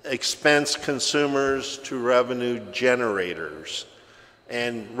expense consumers to revenue generators?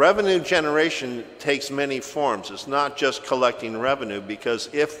 And revenue generation takes many forms. It's not just collecting revenue, because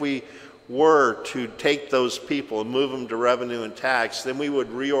if we were to take those people and move them to revenue and tax, then we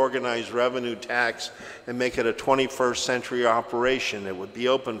would reorganize revenue tax and make it a 21st century operation. It would be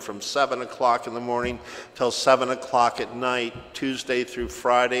open from 7 o'clock in the morning till 7 o'clock at night, Tuesday through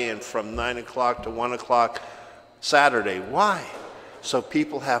Friday, and from 9 o'clock to 1 o'clock Saturday. Why? So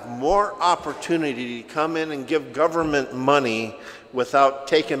people have more opportunity to come in and give government money without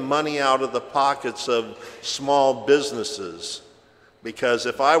taking money out of the pockets of small businesses. Because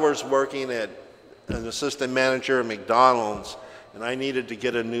if I was working at an assistant manager at McDonald's and I needed to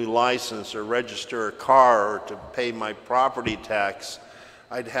get a new license or register a car or to pay my property tax,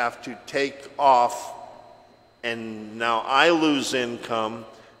 I'd have to take off, and now I lose income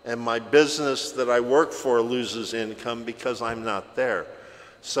and my business that I work for loses income because I'm not there.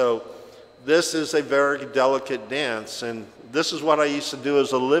 So this is a very delicate dance, and this is what I used to do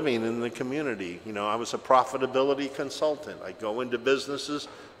as a living in the community. You know, I was a profitability consultant. I go into businesses,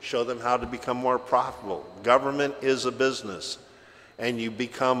 show them how to become more profitable. Government is a business, and you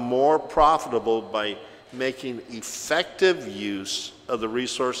become more profitable by making effective use of the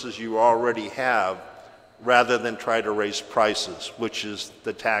resources you already have rather than try to raise prices, which is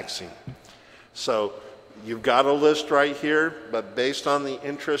the taxing. So you've got a list right here, but based on the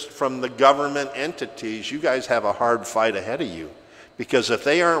interest from the government entities, you guys have a hard fight ahead of you. Because if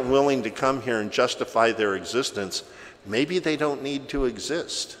they aren't willing to come here and justify their existence, maybe they don't need to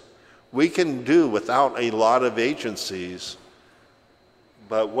exist. We can do without a lot of agencies,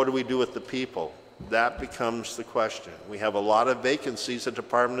 but what do we do with the people? That becomes the question. We have a lot of vacancies at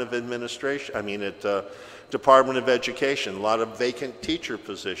Department of Administration, Department of Education, a lot of vacant teacher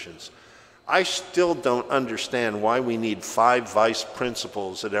positions. I still don't understand why we need 5 vice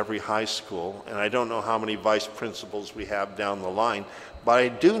principals at every high school, and I don't know how many vice principals we have down the line, but I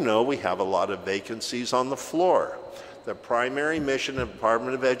do know we have a lot of vacancies on the floor. The primary mission of the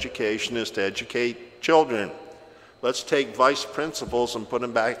Department of Education is to educate children. Let's take vice principals and put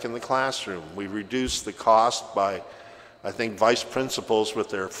them back in the classroom. We reduce the cost by, I think, vice principals with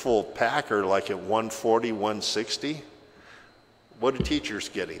their full pack are like at $140, $160. What are teachers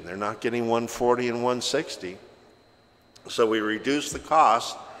getting? They're not getting $140 and $160. So we reduce the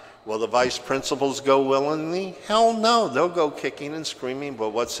cost. Will the vice principals go willingly? Hell no, they'll go kicking and screaming,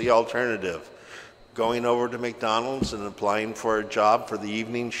 but what's the alternative? Going over to McDonald's and applying for a job for the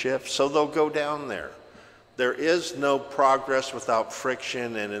evening shift, so they'll go down there. There is no progress without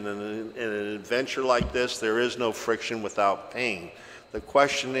friction, and in an adventure like this, there is no friction without pain. The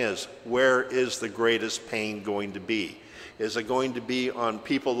question is, where is the greatest pain going to be? Is it going to be on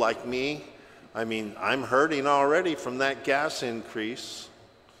people like me? I mean, I'm hurting already from that gas increase.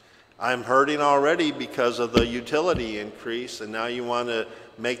 I'm hurting already because of the utility increase, and now you want to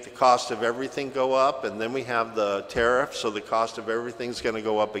make the cost of everything go up, and then we have the tariff, so the cost of everything's going to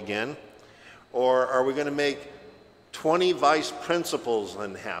go up again? Or are we going to make 20 vice principals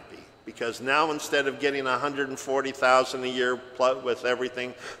unhappy? Because now instead of getting $140,000 a year with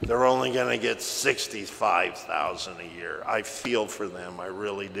everything, they're only going to get $65,000 a year. I feel for them, I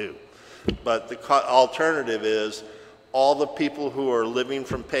really do. But the alternative is all the people who are living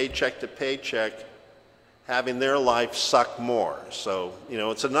from paycheck to paycheck having their life suck more. So, you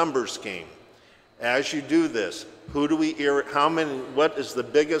know, it's a numbers game. As you do this, who do we what is the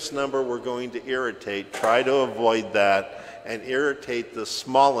biggest number we're going to irritate? Try to avoid that and irritate the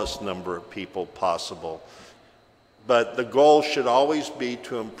smallest number of people possible. but the goal should always be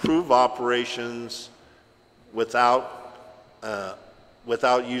to improve operations without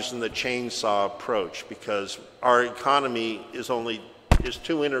using the chainsaw approach, because our economy is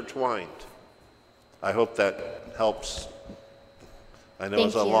too intertwined. I hope that helps. I know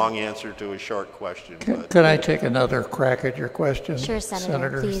it's a long answer to a short question. Could I take another crack at your question? Sure,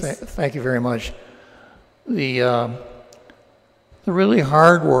 Senator, please. Thank you very much. The really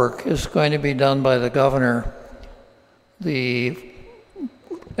hard work is going to be done by the governor. The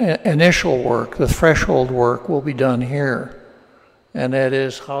initial work, the threshold work, will be done here. And that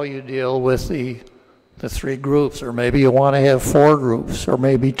is how you deal with the three groups, or maybe you want to have 4 groups, or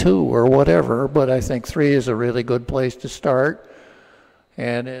maybe 2, or whatever, but I think 3 is a really good place to start.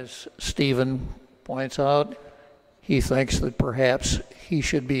 And as Stephen points out, he thinks that perhaps he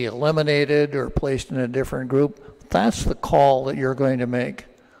should be eliminated or placed in a different group. That's the call that you're going to make.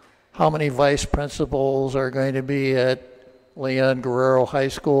 How many vice principals are going to be at Leon Guerrero High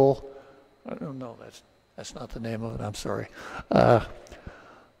School? I don't know, that's not the name of it, I'm sorry.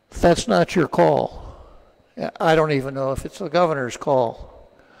 That's not your call. I don't even know if it's the governor's call.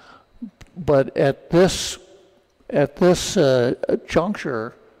 But at this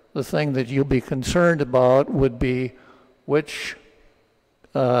juncture, the thing that you'll be concerned about would be which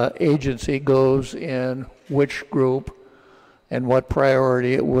agency goes in which group and what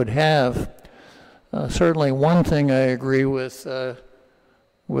priority it would have. Certainly one thing I agree with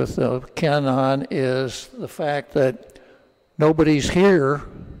Ken on is the fact that nobody's here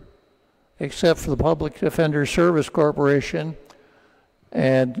except for the Public Defender Service Corporation.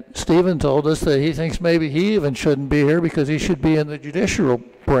 And Stephen told us that he thinks maybe he even shouldn't be here because he should be in the judicial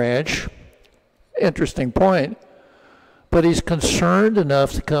branch. Interesting point. But he's concerned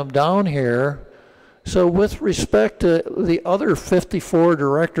enough to come down here. So with respect to the other 54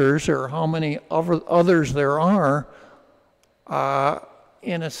 directors, or how many others there are,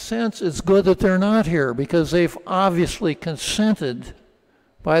 in a sense it's good that they're not here, because they've obviously consented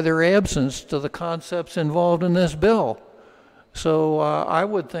by their absence to the concepts involved in this bill. So I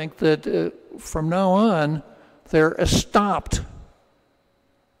would think that from now on, they're stopped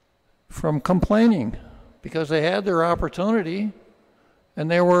from complaining because they had their opportunity, and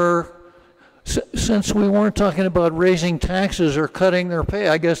they were, since we weren't talking about raising taxes or cutting their pay,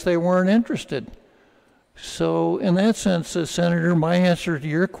 I guess they weren't interested. So in that sense, Senator, my answer to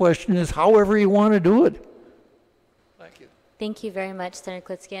your question is however you want to do it. Thank you very much, Senator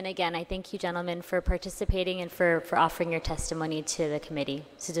Klitsky. And again, I thank you, gentlemen, for participating and for offering your testimony to the committee.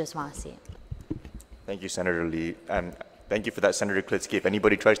 Thank you, Senator Lee. And thank you for that, Senator Klitsky. If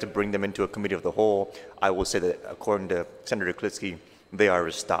anybody tries to bring them into a committee of the whole, I will say that according to Senator Klitsky, they are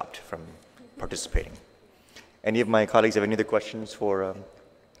stopped from participating. Any of my colleagues have any other questions for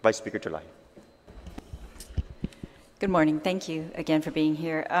Vice Speaker Terlaje? Good morning. Thank you again for being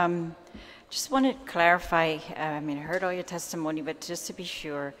here. Just want to clarify, I heard all your testimony, but just to be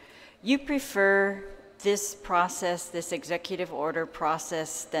sure, you prefer this process, this executive order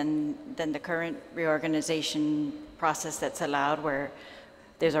process, than the current reorganization process that's allowed, where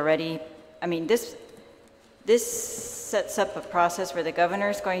there's already, this sets up a process where the governor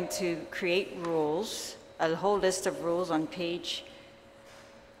is going to create rules, a whole list of rules on page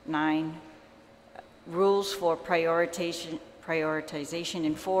 9, rules for prioritization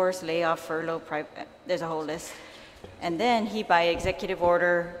in force, layoff, furlough, there's a whole list. And then he, by executive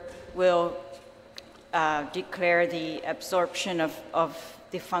order, will declare the absorption of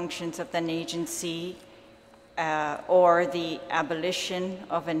the functions of an agency or the abolition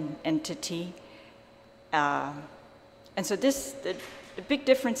of an entity. And so the big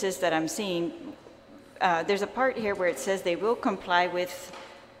differences that I'm seeing, there's a part here where it says they will comply with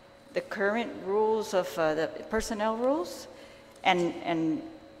the current rules of the personnel rules.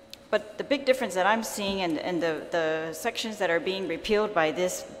 But the big difference that I'm seeing and the sections that are being repealed by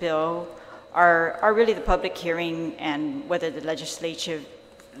this bill are really the public hearing and whether the legislature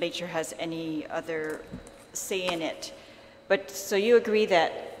has any other say in it. But so you agree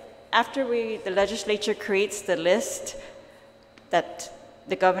that after the legislature creates the list, that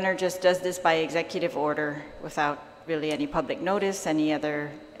the governor just does this by executive order without really any public notice, any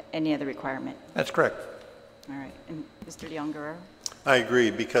other requirement? That's correct. All right. And Mr. Leon Guerrero? I agree,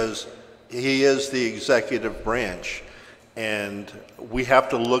 because he is the executive branch, and we have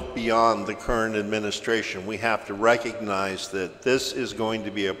to look beyond the current administration. We have to recognize that this is going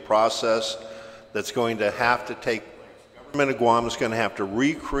to be a process that's going to have to take place. The government of Guam is going to have to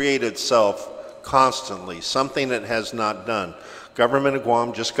recreate itself constantly, something it has not done. Government of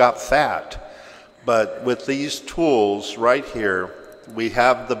Guam just got fat, but with these tools right here, we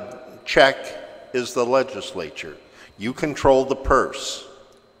have the check is the legislature. You control the purse,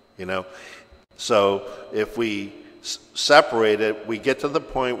 you know. So if we separate it, we get to the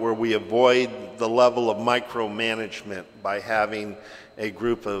point where we avoid the level of micromanagement by having a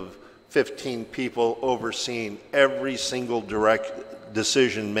group of 15 people overseeing every single direct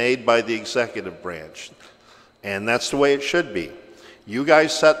decision made by the executive branch. And that's the way it should be. You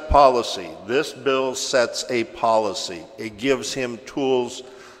guys set policy. This bill sets a policy. It gives him tools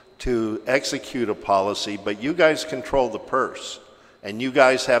to execute a policy, but you guys control the purse. And you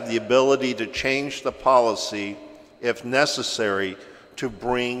guys have the ability to change the policy if necessary to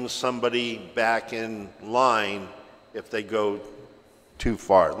bring somebody back in line if they go too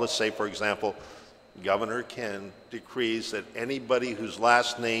far. Let's say, for example, Governor Ken decrees that anybody whose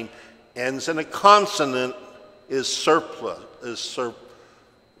last name ends in a consonant is surplus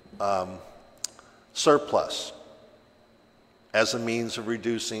as a means of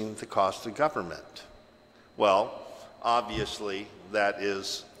reducing the cost of government. Well, obviously, that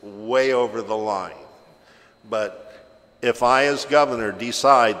is way over the line. But if I, as governor,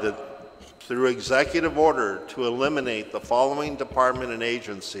 decide that through executive order to eliminate the following department and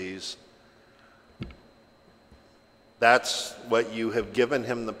agencies, that's what you have given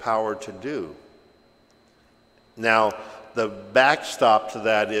him the power to do. Now, the backstop to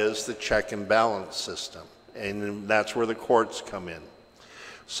that is the check and balance system, and that's where the courts come in.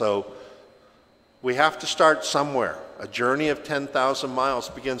 So we have to start somewhere. A journey of 10,000 miles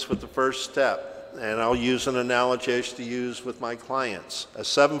begins with the first step, and I'll use an analogy I used to use with my clients. A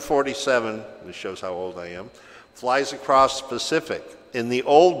 747, this shows how old I am, flies across the Pacific. In the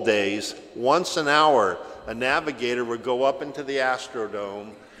old days, once an hour, a navigator would go up into the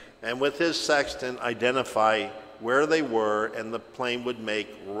Astrodome and with his sextant identify where they were, and the plane would make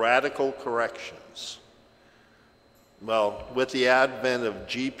radical corrections. Well, with the advent of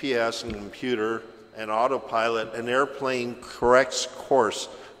GPS and computer and autopilot, an airplane corrects course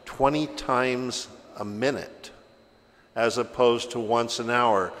 20 times a minute as opposed to once an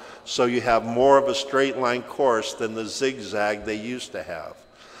hour. So you have more of a straight line course than the zigzag they used to have.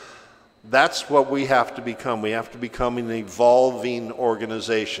 That's what we have to become. We have to become an evolving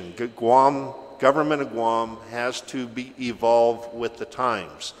organization. Guam, government of Guam has to evolve with the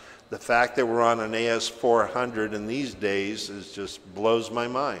times. The fact that we're on an AS400 in these days just blows my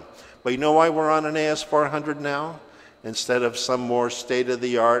mind. But you know why we're on an AS400 now instead of some more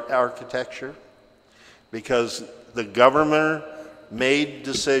state-of-the-art architecture? Because the governor made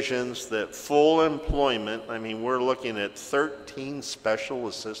decisions that full employment, I mean, we're looking at 13 special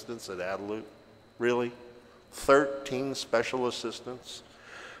assistants at ADLUT. Really? 13 special assistants?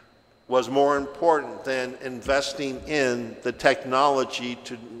 Was more important than investing in the technology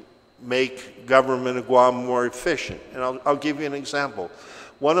to make government of Guam more efficient. And I'll give you an example.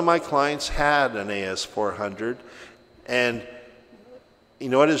 One of my clients had an AS400, and you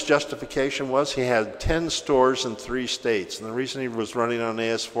know what his justification was? He had 10 stores in 3 states, and the reason he was running on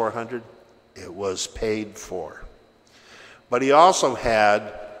AS400, it was paid for. But he also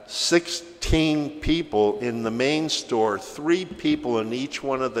had 16 people in the main store, 3 people in each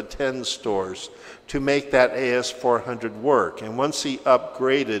one of the 10 stores to make that AS400 work. And once he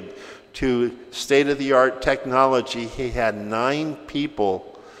upgraded to state-of-the-art technology, he had 9 people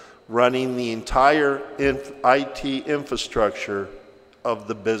running the entire IT infrastructure of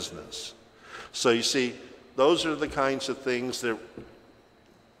the business. So you see, those are the kinds of things that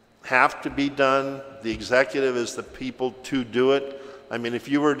have to be done. The executive is the people to do it. I mean, if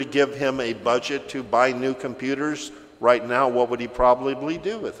you were to give him a budget to buy new computers right now, what would he probably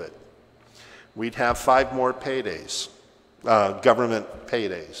do with it? We'd have 5 more paydays, government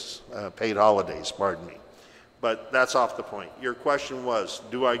paydays, paid holidays, pardon me. But that's off the point. Your question was,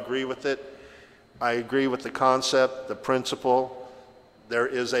 do I agree with it? I agree with the concept, the principle. There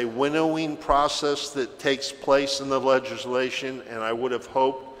is a winnowing process that takes place in the legislation, and I would have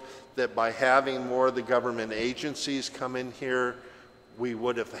hoped that by having more of the government agencies come in here, we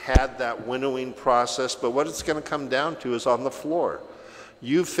would have had that winnowing process. But what it's going to come down to is on the floor.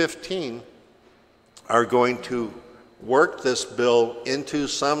 You 15 are going to work this bill into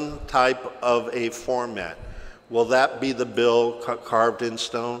some type of a format. Will that be the bill carved in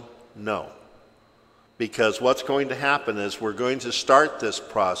stone? No. Because what's going to happen is we're going to start this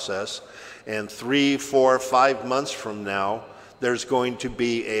process, and 3, 4, 5 months from now, there's going to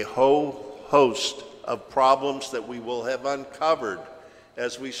be a whole host of problems that we will have uncovered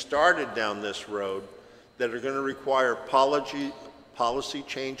as we started down this road that are going to require policy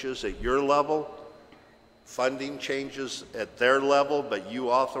changes at your level, funding changes at their level, but you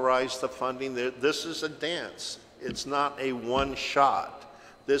authorize the funding. This is a dance. It's not a one shot.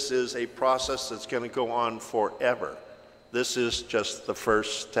 This is a process that's going to go on forever. This is just the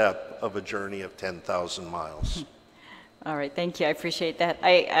first step of a journey of 10,000 miles. All right, thank you. I appreciate that.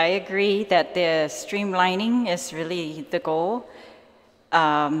 I agree that the streamlining is really the goal.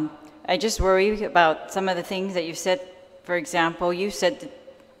 I just worry about some of the things that you said. For example, you said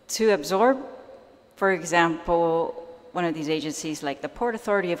to absorb, for example, one of these agencies like the Port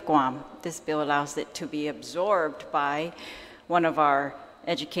Authority of Guam. This bill allows it to be absorbed by one of our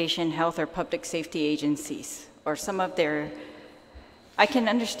education, health, or public safety agencies, or some of their, I can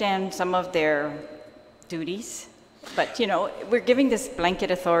understand some of their duties, but you know, we're giving this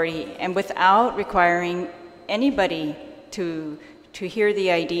blanket authority and without requiring anybody to hear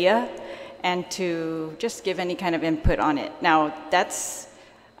the idea and to just give any kind of input on it. Now, that's,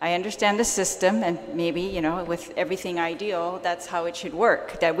 I understand the system, and maybe, you know, with everything ideal, that's how it should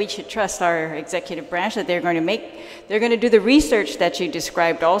work, that we should trust our executive branch that they're going to do the research that you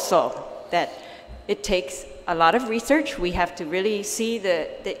described also, that it takes a lot of research. We have to really see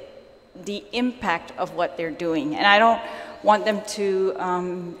the impact of what they're doing. And I don't want them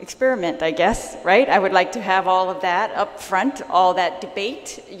to experiment, I guess, right? I would like to have all of that up front, all that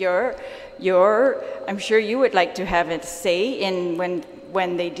debate. I'm sure you would like to have a say in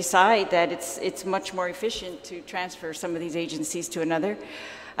when they decide that it's much more efficient to transfer some of these agencies to another.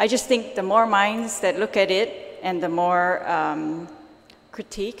 I just think the more minds that look at it and the more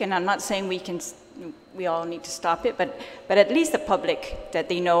critique, and I'm not saying we all need to stop it, but at least the public, that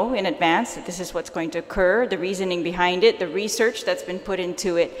they know in advance that this is what's going to occur, the reasoning behind it, the research that's been put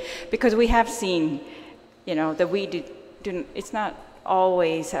into it, because we have seen, you know, that it's not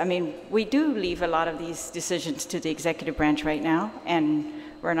always, I mean, we do leave a lot of these decisions to the executive branch right now, and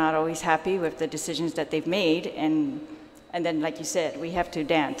we're not always happy with the decisions that they've made, and then, like you said, we have to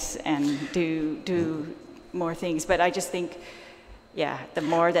dance and do more things. But I just think, yeah, the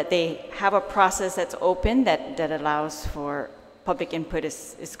more that they have a process that's open, that allows for public input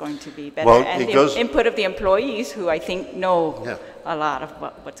is going to be better. Well, and the input of the employees, who I think know a lot of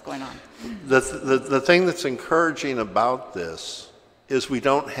what's going on. The thing that's encouraging about this is we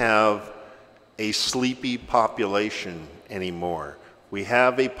don't have a sleepy population anymore. We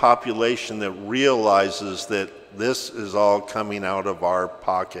have a population that realizes that this is all coming out of our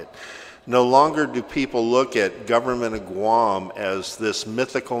pocket. No longer do people look at government of Guam as this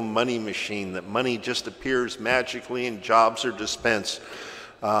mythical money machine, that money just appears magically and jobs are dispensed.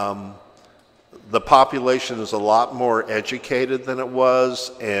 The population is a lot more educated than it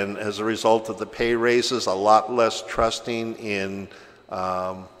was, and as a result of the pay raises, a lot less trusting in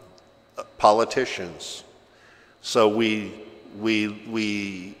politicians. So we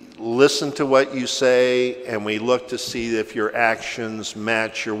listen to what you say, and we look to see if your actions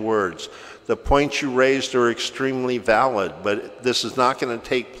match your words. The points you raised are extremely valid, but this is not going to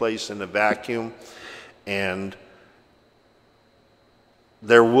take place in a vacuum, and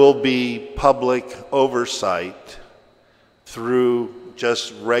there will be public oversight through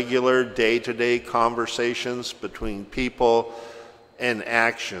just regular day-to-day conversations between people and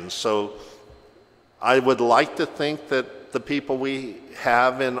actions. So I would like to think that the people we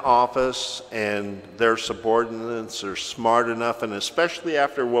have in office and their subordinates are smart enough, and especially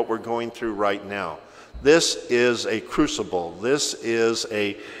after what we're going through right now. This is a crucible. This is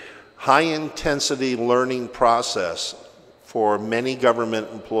a high-intensity learning process for many government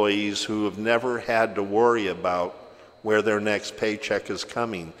employees who have never had to worry about where their next paycheck is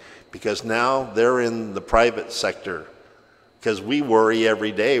coming, because now they're in the private sector, because we worry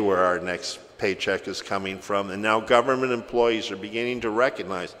every day where our next paycheck is coming from, and now government employees are beginning to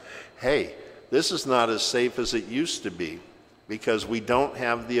recognize, hey, this is not as safe as it used to be, because we don't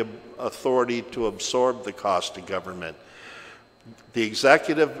have the authority to absorb the cost of government. The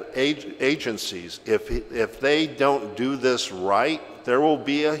executive agencies, if they don't do this right, there will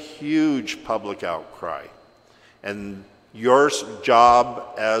be a huge public outcry. And your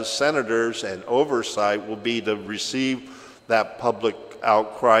job as senators and oversight will be to receive that public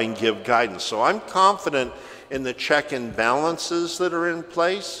outcry and give guidance. So I'm confident in the check and balances that are in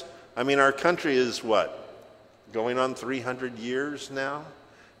place. I mean, our country is what, going on 300 years now,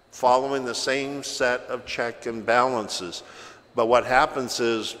 following the same set of check and balances. But what happens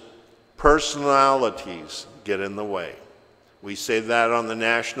is personalities get in the way. We say that on the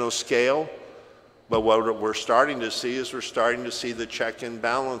national scale, but what we're starting to see is we're starting to see the check and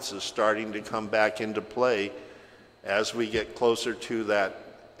balances starting to come back into play as we get closer to that.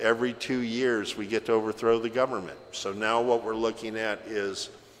 Every 2 years we get to overthrow the government. So now what we're looking at is,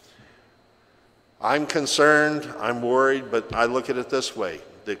 I'm concerned, I'm worried, but I look at it this way.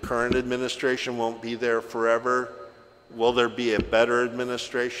 The current administration won't be there forever. Will there be a better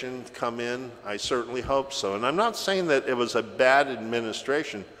administration come in? I certainly hope so. And I'm not saying that it was a bad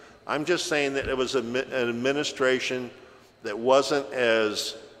administration. I'm just saying that it was an administration that wasn't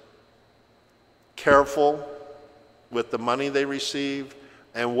as careful with the money they received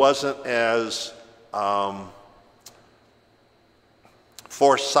and wasn't as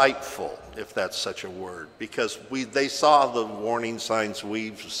foresightful, if that's such a word, because they saw the warning signs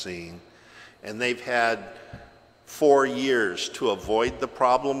we've seen, and they've had 4 years to avoid the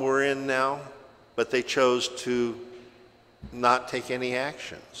problem we're in now, but they chose to not take any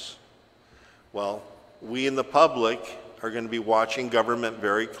actions. Well, we in the public are going to be watching government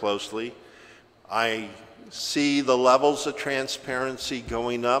very closely. I see the levels of transparency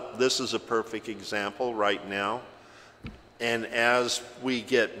going up. This is a perfect example right now. And as we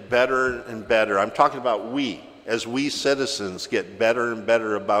get better and better, I'm talking about as we citizens get better and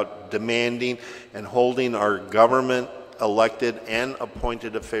better about demanding and holding our government elected and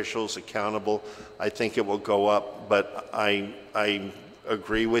appointed officials accountable, I think it will go up. But I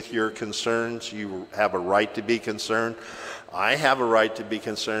agree with your concerns. You have a right to be concerned. I have a right to be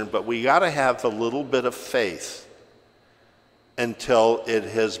concerned, but we got to have a little bit of faith until it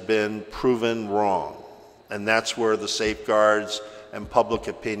has been proven wrong. And that's where the safeguards and public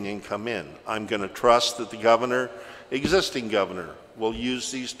opinion come in. I'm going to trust that the governor, existing governor, will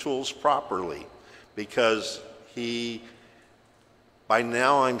use these tools properly, because he, by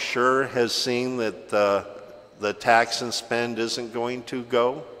now I'm sure, has seen that the tax and spend isn't going to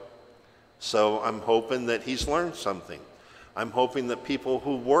go. So I'm hoping that he's learned something. I'm hoping that people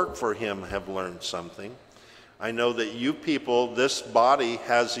who work for him have learned something. I know that you people, this body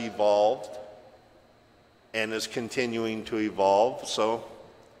has evolved and is continuing to evolve, so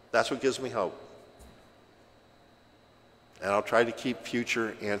that's what gives me hope. And I'll try to keep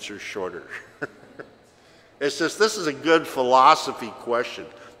future answers shorter. It's just, this is a good philosophy question.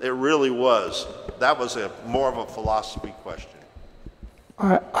 It really was. That was more of a philosophy question.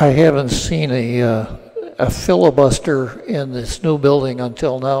 I haven't seen a filibuster in this new building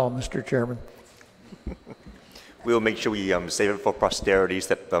until now, Mr. Chairman. We'll make sure we save it for posterity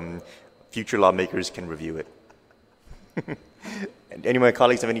so that future lawmakers can review it. And any of my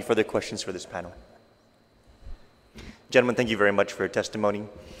colleagues have any further questions for this panel? Gentlemen, thank you very much for your testimony.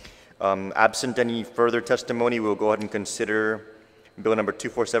 Absent any further testimony, we'll go ahead and consider Bill number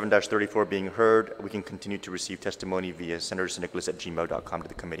 247-34 being heard. We can continue to receive testimony via senatornicolas@gmail.com to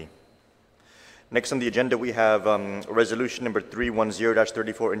the committee. Next on the agenda, we have resolution number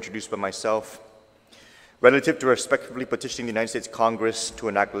 310-34 introduced by myself, relative to respectively petitioning the United States Congress to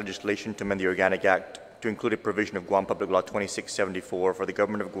enact legislation to amend the Organic Act to include a provision of Guam Public Law 2674 for the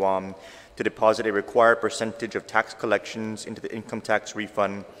government of Guam to deposit a required percentage of tax collections into the Income Tax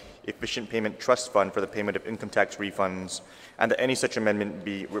Refund Efficient Payment Trust Fund for the payment of income tax refunds, and that any such amendment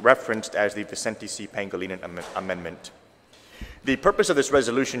be referenced as the Vicente C. Pangilinan Amendment. The purpose of this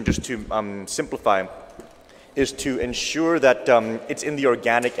resolution, just to simplify, is to ensure that it's in the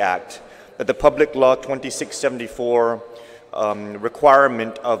Organic Act that the Public Law 2674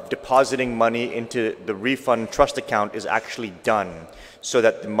 requirement of depositing money into the refund trust account is actually done, so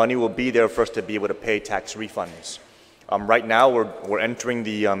that the money will be there for us to be able to pay tax refunds. Right now, we're entering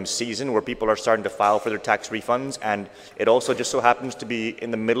the season where people are starting to file for their tax refunds, and it also just so happens to be in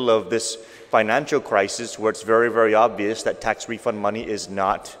the middle of this financial crisis where it's very, very obvious that tax refund money is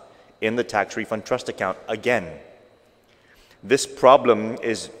not in the tax refund trust account again. This problem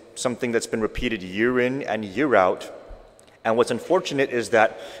is something that's been repeated year in and year out, and what's unfortunate is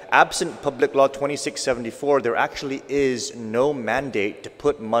that absent Public Law 2674, there actually is no mandate to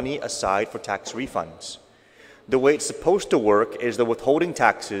put money aside for tax refunds. The way it's supposed to work is the withholding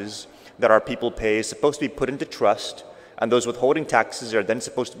taxes that our people pay is supposed to be put into trust, and those withholding taxes are then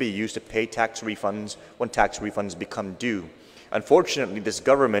supposed to be used to pay tax refunds when tax refunds become due. Unfortunately, this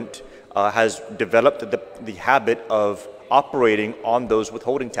government has developed the habit of operating on those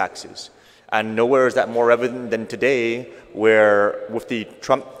withholding taxes. And nowhere is that more evident than today, where with the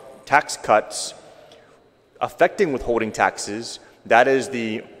Trump tax cuts affecting withholding taxes, that is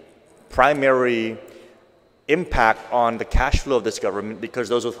the primary impact on the cash flow of this government, because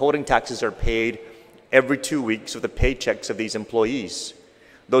those withholding taxes are paid every 2 weeks of the paychecks of these employees.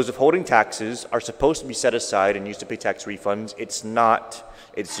 Those withholding taxes are supposed to be set aside and used to pay tax refunds. It's not.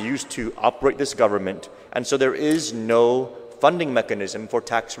 It's used to operate this government, and so there is no funding mechanism for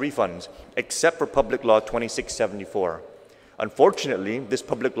tax refunds except for Public Law 2674. Unfortunately, this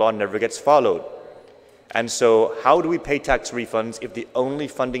public law never gets followed. And so how do we pay tax refunds if the only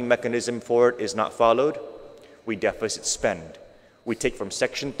funding mechanism for it is not followed? We deficit spend. We take from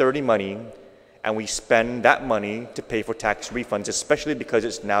Section 30 money and we spend that money to pay for tax refunds, especially because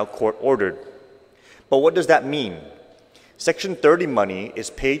it's now court-ordered. But what does that mean? Section 30 money is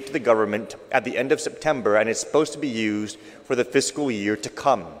paid to the government at the end of September, and it's supposed to be used for the fiscal year to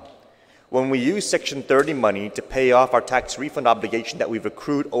come. When we use Section 30 money to pay off our tax refund obligation that we've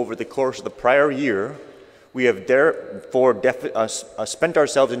accrued over the course of the prior year, we have therefore spent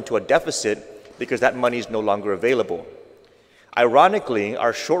ourselves into a deficit because that money is no longer available. Ironically,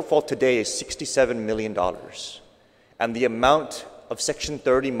 our shortfall today is $67 million, and the amount of Section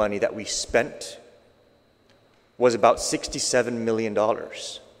 30 money that we spent was about $67 million.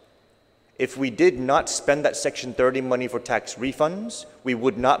 If we did not spend that Section 30 money for tax refunds, we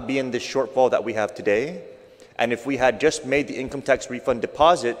would not be in this shortfall that we have today. And if we had just made the income tax refund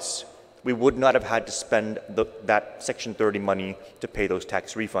deposits, we would not have had to spend that Section 30 money to pay those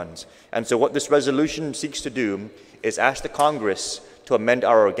tax refunds. And so what this resolution seeks to do is ask the Congress to amend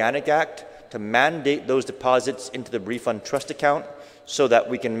our Organic Act to mandate those deposits into the refund trust account so that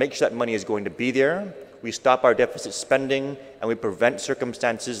we can make sure that money is going to be there. We stop our deficit spending, and we prevent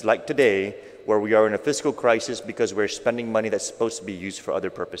circumstances like today where we are in a fiscal crisis because we're spending money that's supposed to be used for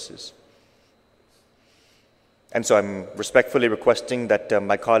other purposes. And so I'm respectfully requesting that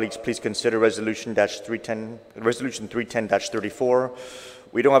my colleagues please consider Resolution 310-34.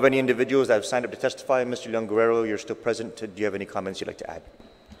 We don't have any individuals that have signed up to testify. Mr. Leon Guerrero, you're still present. Do you have any comments you'd like to add?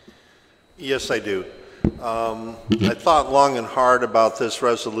 Yes, I do. I thought long and hard about this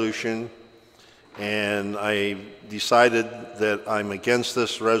resolution, and I decided that I'm against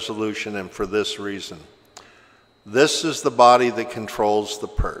this resolution, and for this reason. This is the body that controls the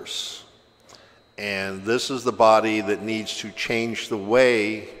purse, and this is the body that needs to change the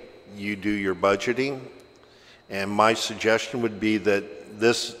way you do your budgeting, and my suggestion would be that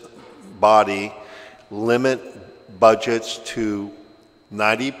this body limit budgets to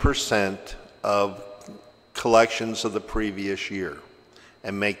 90% of collections of the previous year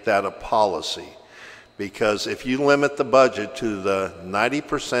and make that a policy. Because if you limit the budget to the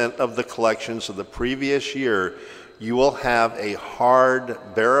 90% of the collections of the previous year, you will have a hard,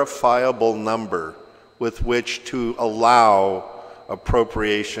 verifiable number with which to allow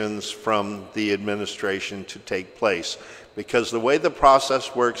appropriations from the administration to take place. Because the way the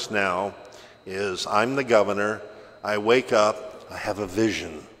process works now is I'm the governor, I wake up, I have a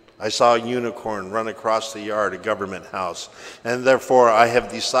vision. I saw a unicorn run across the yard at Government House, and therefore I have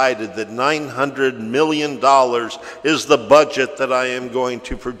decided that $900 million is the budget that I am going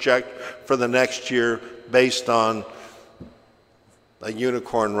to project for the next year based on a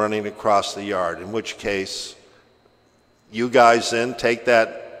unicorn running across the yard, in which case you guys then take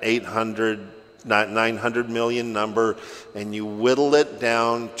that 900 million number and you whittle it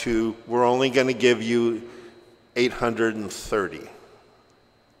down to we're only going to give you 830.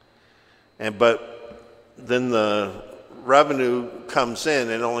 But then the revenue comes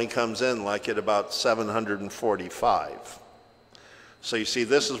in, and only comes in like at about 745. So you see,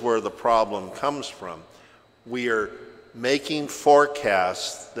 this is where the problem comes from. We are making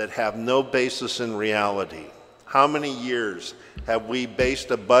forecasts that have no basis in reality. How many years have we based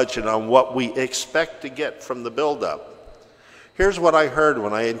a budget on what we expect to get from the buildup? Here's what I heard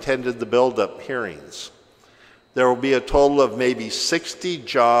when I attended the buildup hearings. There will be a total of maybe 60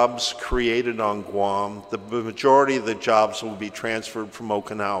 jobs created on Guam. The majority of the jobs will be transferred from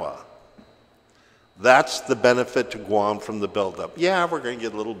Okinawa. That's the benefit to Guam from the buildup. Yeah, we're going to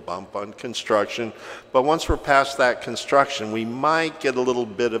get a little bump on construction, but once we're past that construction, we might get a little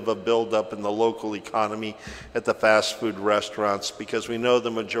bit of a buildup in the local economy at the fast food restaurants, because we know the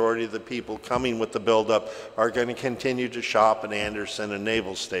majority of the people coming with the buildup are going to continue to shop at Anderson and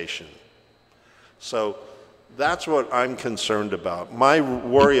Naval Station. So that's what I'm concerned about. My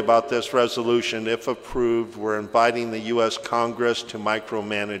worry about this resolution, if approved, we're inviting the U.S. Congress to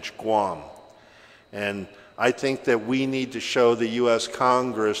micromanage Guam. And I think that we need to show the U.S.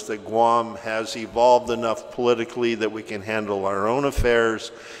 Congress that Guam has evolved enough politically that we can handle our own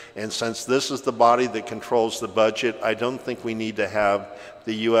affairs. And since this is the body that controls the budget, I don't think we need to have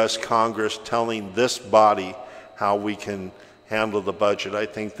the U.S. Congress telling this body how we can handle the budget. I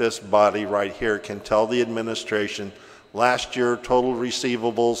think this body right here can tell the administration, last year total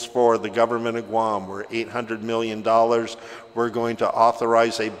receivables for the government of Guam were $800 million. We're going to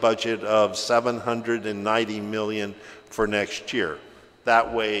authorize a budget of $790 million for next year.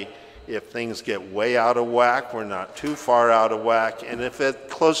 That way, if things get way out of whack, we're not too far out of whack. And if at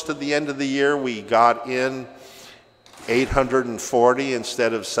close to the end of the year we got in 840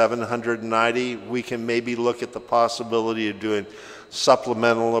 instead of 790, we can maybe look at the possibility of doing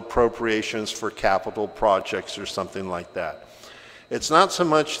supplemental appropriations for capital projects or something like that. It's not so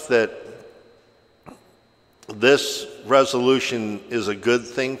much that this resolution is a good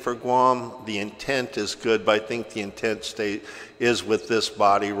thing for Guam. The intent is good, but I think the intent is with this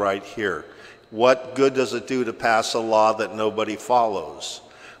body right here. What good does it do to pass a law that nobody follows?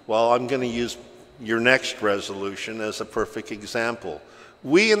 Well, I'm going to use your next resolution as a perfect example.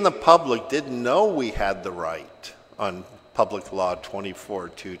 We in the public didn't know we had the right on Public Law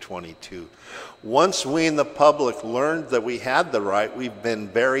 24-222. Once we in the public learned that we had the right, we've been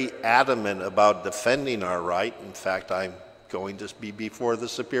very adamant about defending our right. In fact, I'm going to be before the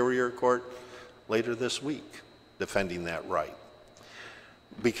Superior Court later this week defending that right.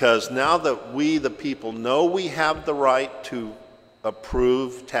 Because now that we, the people, know we have the right to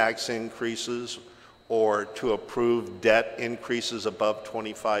approve tax increases or to approve debt increases above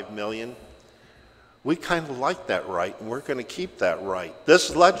 25 million, we kind of like that right, and we're going to keep that right.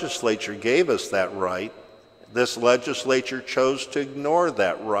 This legislature gave us that right. This legislature chose to ignore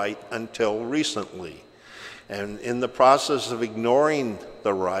that right until recently. And in the process of ignoring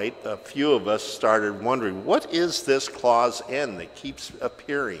the right, a few of us started wondering, what is this clause N that keeps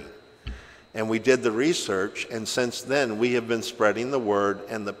appearing? And we did the research, and since then we have been spreading the word,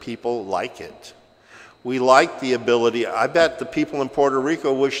 and the people like it. We like the ability. I bet the people in Puerto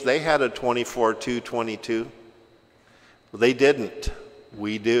Rico wish they had a 24-222. They didn't.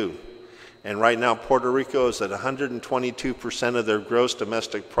 We do. And right now Puerto Rico is at 122% of their gross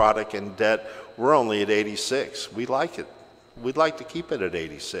domestic product in debt. We're only at 86. We like it. We'd like to keep it at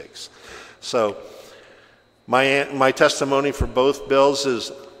 86. So my testimony for both bills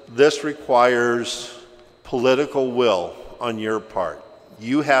is this requires political will on your part.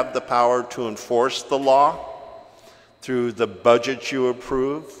 You have the power to enforce the law through the budget you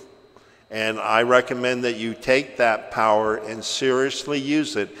approve, and I recommend that you take that power and seriously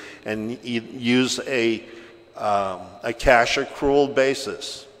use it, and use a cash accrual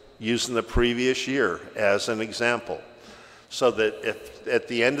basis, using the previous year as an example, so that if at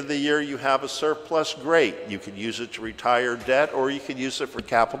the end of the year you have a surplus, great. You could use it to retire debt, or you could use it for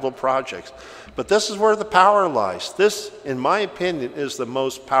capital projects. But this is where the power lies. This, in my opinion, is the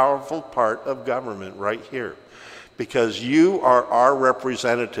most powerful part of government right here, because you are our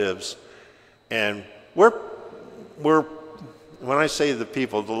representatives, and when I say the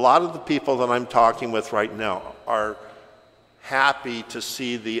people, a lot of the people that I'm talking with right now are happy to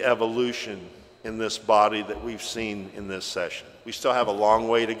see the evolution in this body that we've seen in this session. We still have a long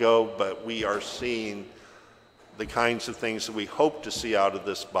way to go, but we are seeing the kinds of things that we hope to see out of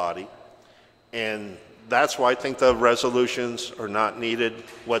this body. And that's why I think the resolutions are not needed.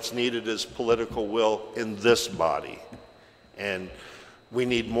 What's needed is political will in this body. And we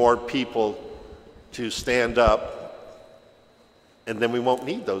need more people to stand up, and then we won't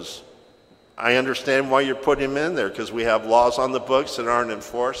need those. I understand why you're putting them in there, because we have laws on the books that aren't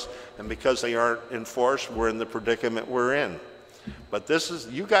enforced, and because they aren't enforced, we're in the predicament we're in. But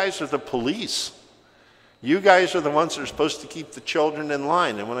you guys are the police. You guys are the ones that are supposed to keep the children in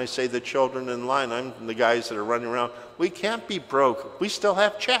line. And when I say the children in line, I'm the guys that are running around. We can't be broke. We still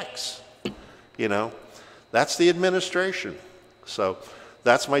have checks. You know, that's the administration. So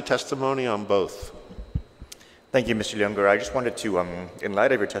that's my testimony on both. Thank you, Mr. Younger. I just wanted to, in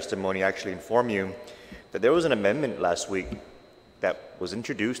light of your testimony, actually inform you that there was an amendment last week that was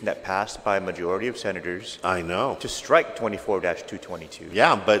introduced and that passed by a majority of senators. I know. To strike 24-222.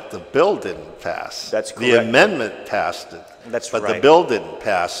 Yeah, but the bill didn't pass. That's correct. The amendment passed it. That's right. But the bill didn't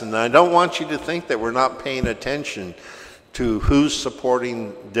pass. And I don't want you to think that we're not paying attention to who's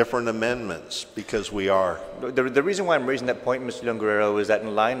supporting different amendments, because we are. The reason why I'm raising that point, Mr. Leon is that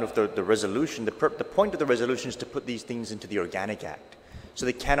in line with the resolution, the point of the resolution is to put these things into the Organic Act. So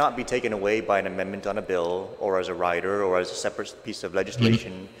they cannot be taken away by an amendment on a bill, or as a rider, or as a separate piece of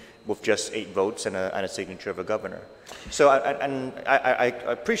legislation with just 8 votes and a signature of a governor. So I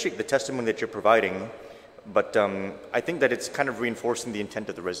appreciate the testimony that you're providing, but I think that it's kind of reinforcing the intent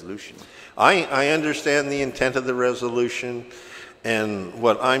of the resolution. I understand the intent of the resolution, and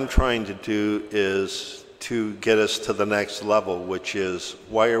what I'm trying to do is to get us to the next level, which is,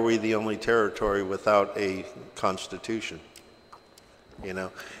 why are we the only territory without a constitution? You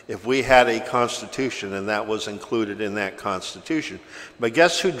know, if we had a constitution and that was included in that constitution. But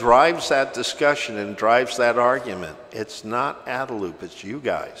guess who drives that discussion and drives that argument? It's not Adelup, it's you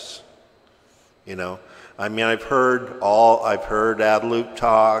guys. You know, I mean, I've heard Adelup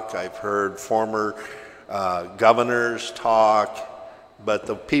talk, I've heard former governors talk, but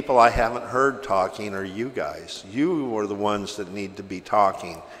the people I haven't heard talking are you guys. You are the ones that need to be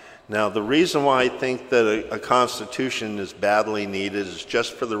talking. Now, the reason why I think that a constitution is badly needed is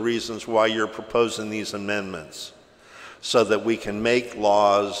just for the reasons why you're proposing these amendments, so that we can make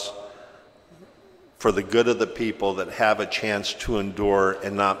laws for the good of the people that have a chance to endure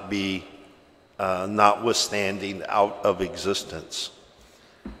and not be notwithstanding out of existence.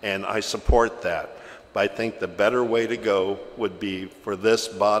 And I support that. But I think the better way to go would be for this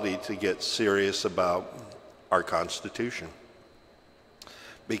body to get serious about our Constitution.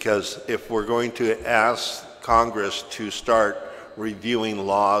 Because if we're going to ask Congress to start reviewing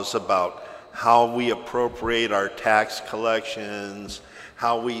laws about how we appropriate our tax collections,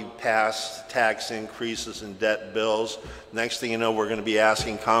 how we pass tax increases and debt bills, next thing you know, we're going to be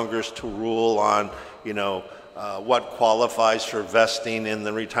asking Congress to rule on, what qualifies for vesting in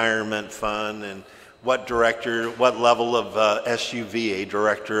the retirement fund and what level of SUV a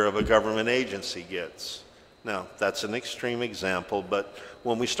director of a government agency gets. Now, that's an extreme example, but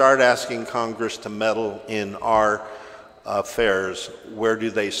when we start asking Congress to meddle in our affairs, where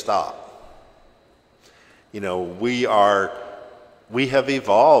do they stop? We have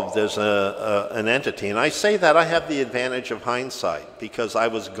evolved as an entity, and I say that I have the advantage of hindsight because I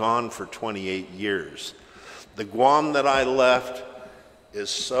was gone for 28 years. The Guam that I left is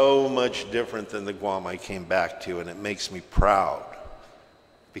so much different than the Guam I came back to, and it makes me proud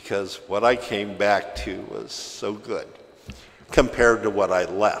because what I came back to was so good compared to what I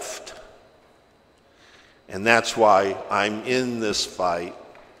left. And that's why I'm in this fight.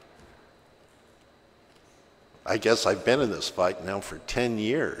 I guess I've been in this fight now for 10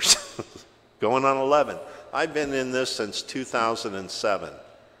 years, going on 11. I've been in this since 2007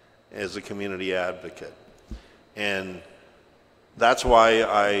 as a community advocate. And that's why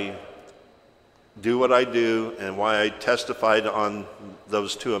I do what I do and why I testified on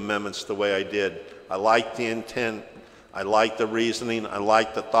those two amendments the way I did. I like the intent, I like the reasoning, I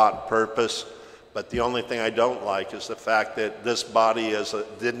like the thought purpose, but the only thing I don't like is the fact that this body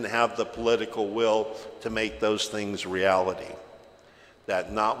didn't have the political will to make those things reality.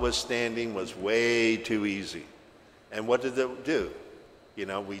 That notwithstanding was way too easy. And what did it do?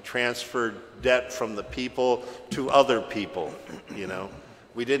 We transferred debt from the people to other people,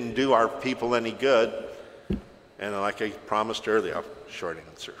 We didn't do our people any good. And like I promised earlier, short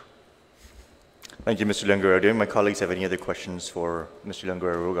answer. Thank you, Mr. Leon. Do my colleagues have any other questions for Mr. Leon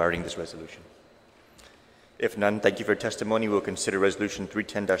regarding this resolution? If none, thank you for your testimony. We'll consider Resolution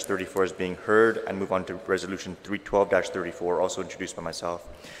 310-34 as being heard and move on to Resolution 312-34, also introduced by myself.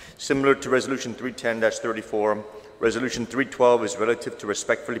 Similar to Resolution 310-34, Resolution 312 is relative to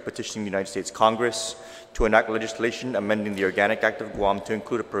respectfully petitioning the United States Congress to enact legislation amending the Organic Act of Guam to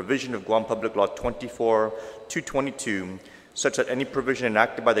include a provision of Guam Public Law 24-222, such that any provision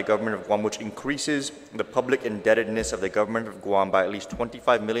enacted by the government of Guam which increases the public indebtedness of the government of Guam by at least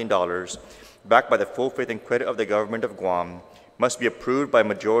 $25 million, backed by the full faith and credit of the government of Guam, must be approved by a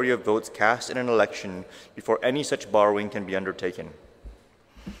majority of votes cast in an election before any such borrowing can be undertaken.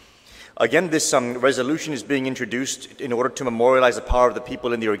 Again, this resolution is being introduced in order to memorialize the power of the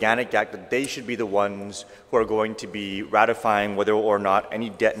people in the Organic Act, that they should be the ones who are going to be ratifying whether or not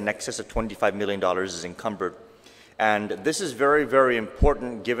any debt in excess of $25 million is encumbered. And this is very, very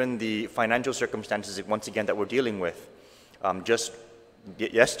important given the financial circumstances, once again, that we're dealing with. Just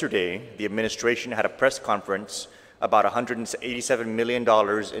yesterday, the administration had a press conference about $187 million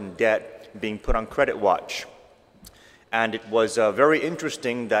in debt being put on credit watch. And it was very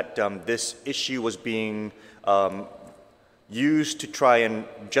interesting that this issue was being used to try and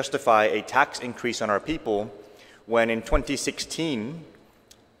justify a tax increase on our people, when in 2016,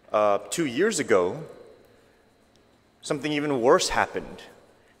 2 years ago, something even worse happened.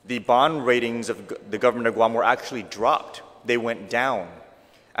 The bond ratings of the government of Guam were actually dropped. They went down.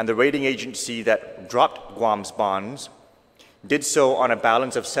 And the rating agency that dropped Guam's bonds did so on a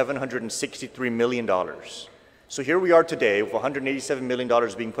balance of $763 million. So here we are today with $187 million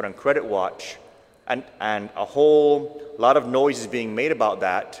being put on credit watch, and a whole lot of noise is being made about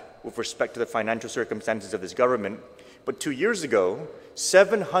that with respect to the financial circumstances of this government. But 2 years ago,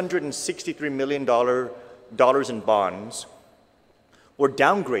 $763 million in bonds were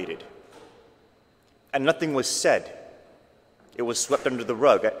downgraded, and nothing was said. It was swept under the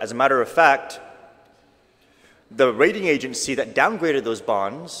rug. As a matter of fact, the rating agency that downgraded those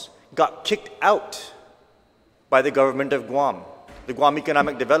bonds got kicked out by the government of Guam. The Guam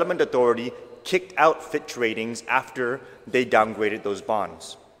Economic Development Authority kicked out Fitch Ratings after they downgraded those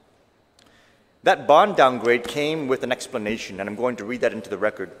bonds. That bond downgrade came with an explanation, and I'm going to read that into the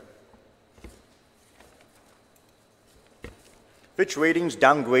record. Fitch Ratings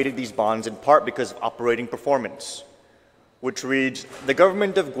downgraded these bonds in part because of operating performance, which reads, the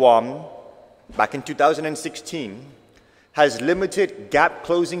government of Guam, back in 2016, has limited gap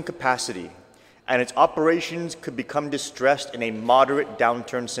closing capacity, and its operations could become distressed in a moderate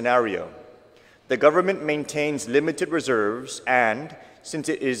downturn scenario. The government maintains limited reserves and, since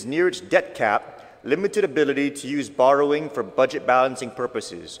it is near its debt cap, limited ability to use borrowing for budget balancing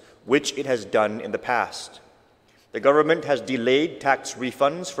purposes, which it has done in the past. The government has delayed tax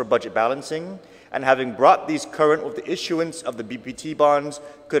refunds for budget balancing, and having brought these current with the issuance of the BPT bonds,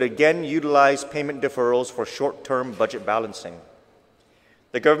 could again utilize payment deferrals for short-term budget balancing.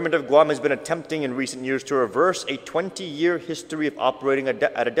 The government of Guam has been attempting in recent years to reverse a 20-year history of operating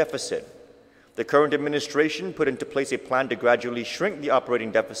at a deficit. The current administration put into place a plan to gradually shrink the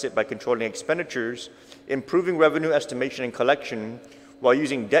operating deficit by controlling expenditures, improving revenue estimation and collection, while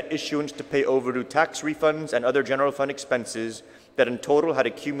using debt issuance to pay overdue tax refunds and other general fund expenses that in total had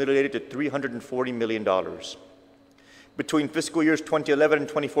accumulated to $340 million. Between fiscal years 2011 and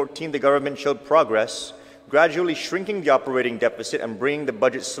 2014, the government showed progress, gradually shrinking the operating deficit and bringing the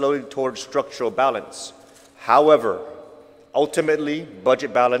budget slowly towards structural balance. However, ultimately,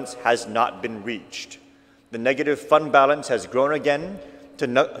 budget balance has not been reached. The negative fund balance has grown again to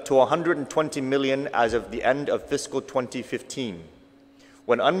 $120 million as of the end of fiscal 2015.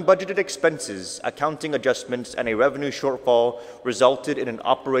 When unbudgeted expenses, accounting adjustments, and a revenue shortfall resulted in an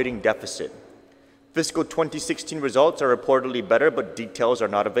operating deficit. Fiscal 2016 results are reportedly better, but details are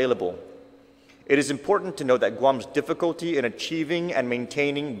not available. It is important to note that Guam's difficulty in achieving and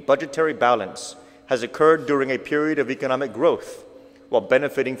maintaining budgetary balance has occurred during a period of economic growth while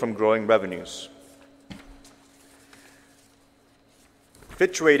benefiting from growing revenues.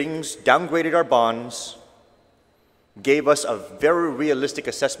 Fitch Ratings downgraded our bonds, gave us a very realistic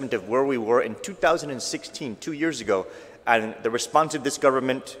assessment of where we were in 2016, 2 years ago, and the response of this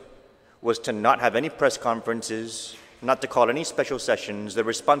government was to not have any press conferences, not to call any special sessions. The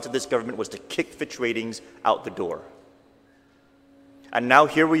response of this government was to kick Fitch Ratings out the door. And now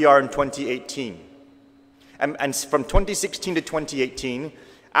here we are in 2018. And from 2016 to 2018,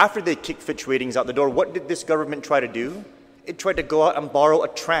 after they kicked Fitch Ratings out the door, what did this government try to do? It tried to go out and borrow a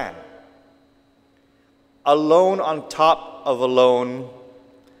tran. A loan on top of a loan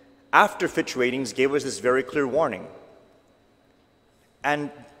after Fitch Ratings gave us this very clear warning.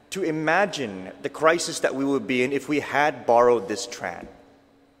 And to imagine the crisis that we would be in if we had borrowed this tran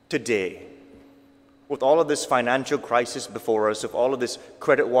today, with all of this financial crisis before us, with all of this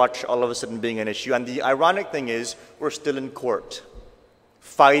credit watch all of a sudden being an issue. And the ironic thing is, we're still in court,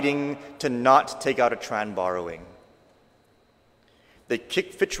 fighting to not take out a tran borrowing. They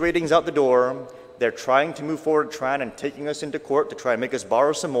kicked Fitch Ratings out the door. They're trying to move forward tran and taking us into court to try and make us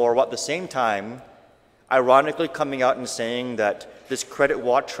borrow some more, while at the same time, ironically coming out and saying that this credit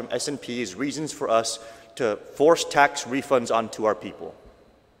watch from S&P is reasons for us to force tax refunds onto our people.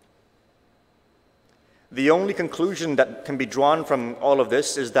 The only conclusion that can be drawn from all of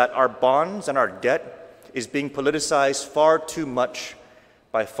this is that our bonds and our debt is being politicized far too much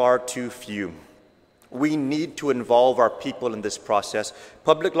by far too few. We need to involve our people in this process.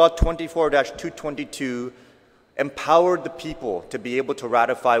 Public Law 24-222 empowered the people to be able to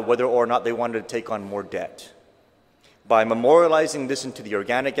ratify whether or not they wanted to take on more debt. By memorializing this into the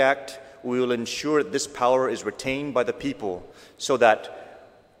Organic Act, we will ensure that this power is retained by the people so that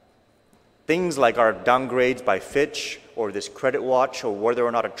things like our downgrades by Fitch or this credit watch or whether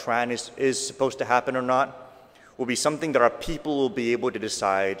or not a tran is supposed to happen or not will be something that our people will be able to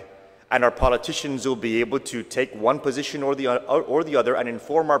decide, and our politicians will be able to take one position or the other and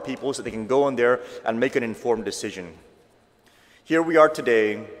inform our people so they can go in there and make an informed decision. Here we are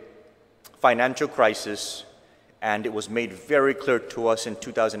today, financial crisis, and it was made very clear to us in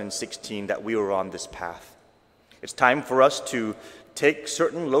 2016 that we were on this path. It's time for us to take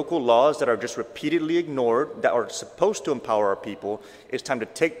certain local laws that are just repeatedly ignored, that are supposed to empower our people. It's time to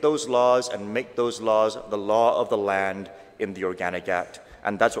take those laws and make those laws the law of the land in the Organic Act.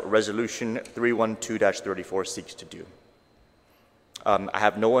 And that's what Resolution 312-34 seeks to do. I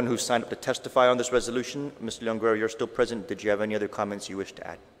have no one who signed up to testify on this resolution. Mr. Leon Guerrero, you're still present. Did you have any other comments you wish to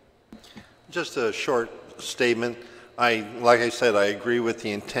add? Just a short statement. Like I said, I agree with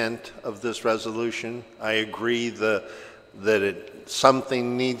the intent of this resolution. I agree that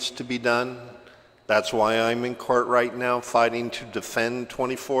something needs to be done. That's why I'm in court right now fighting to defend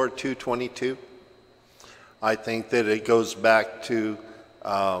 24-222. I think that it goes back to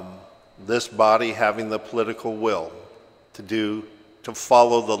this body having the political will to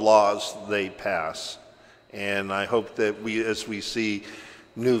follow the laws they pass. And I hope that as we see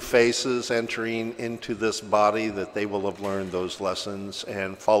new faces entering into this body, that they will have learned those lessons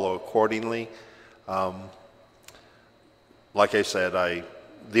and follow accordingly. Like I said,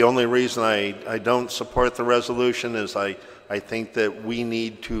 the only reason I don't support the resolution is I think that we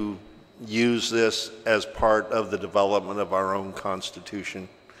need to use this as part of the development of our own Constitution.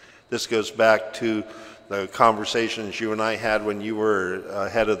 This goes back to the conversations you and I had when you were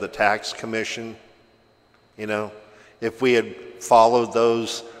head of the tax commission. You know, if we had followed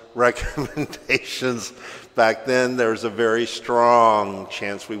those recommendations back then, there's a very strong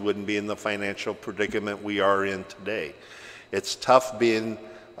chance we wouldn't be in the financial predicament we are in today. It's tough being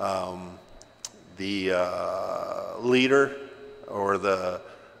the leader or the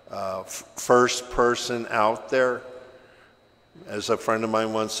first person out there. As a friend of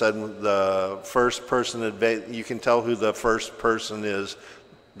mine once said, the first person, you can tell who the first person is.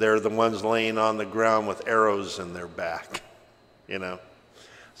 They're the ones laying on the ground with arrows in their back, you know.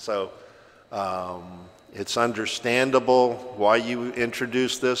 So it's understandable why you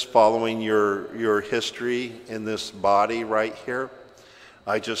introduced this following your history in this body right here.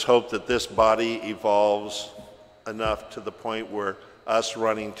 I just hope that this body evolves enough to the point where us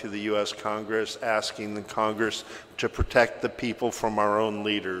running to the U.S. Congress, asking the Congress to protect the people from our own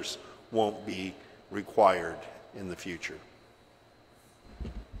leaders won't be required in the future.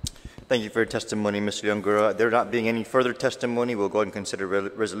 Thank you for your testimony, Mr. Leongura. There not being any further testimony, we'll go ahead and consider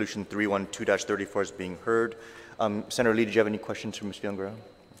Resolution 312-34 as being heard. Senator Lee, did you have any questions for Mr. Leongura?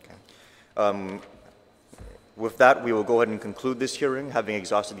 Okay. With that, we will go ahead and conclude this hearing, having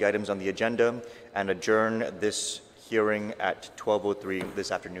exhausted the items on the agenda, and adjourn this hearing at 12:03 this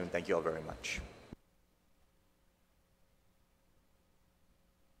afternoon. Thank you all very much.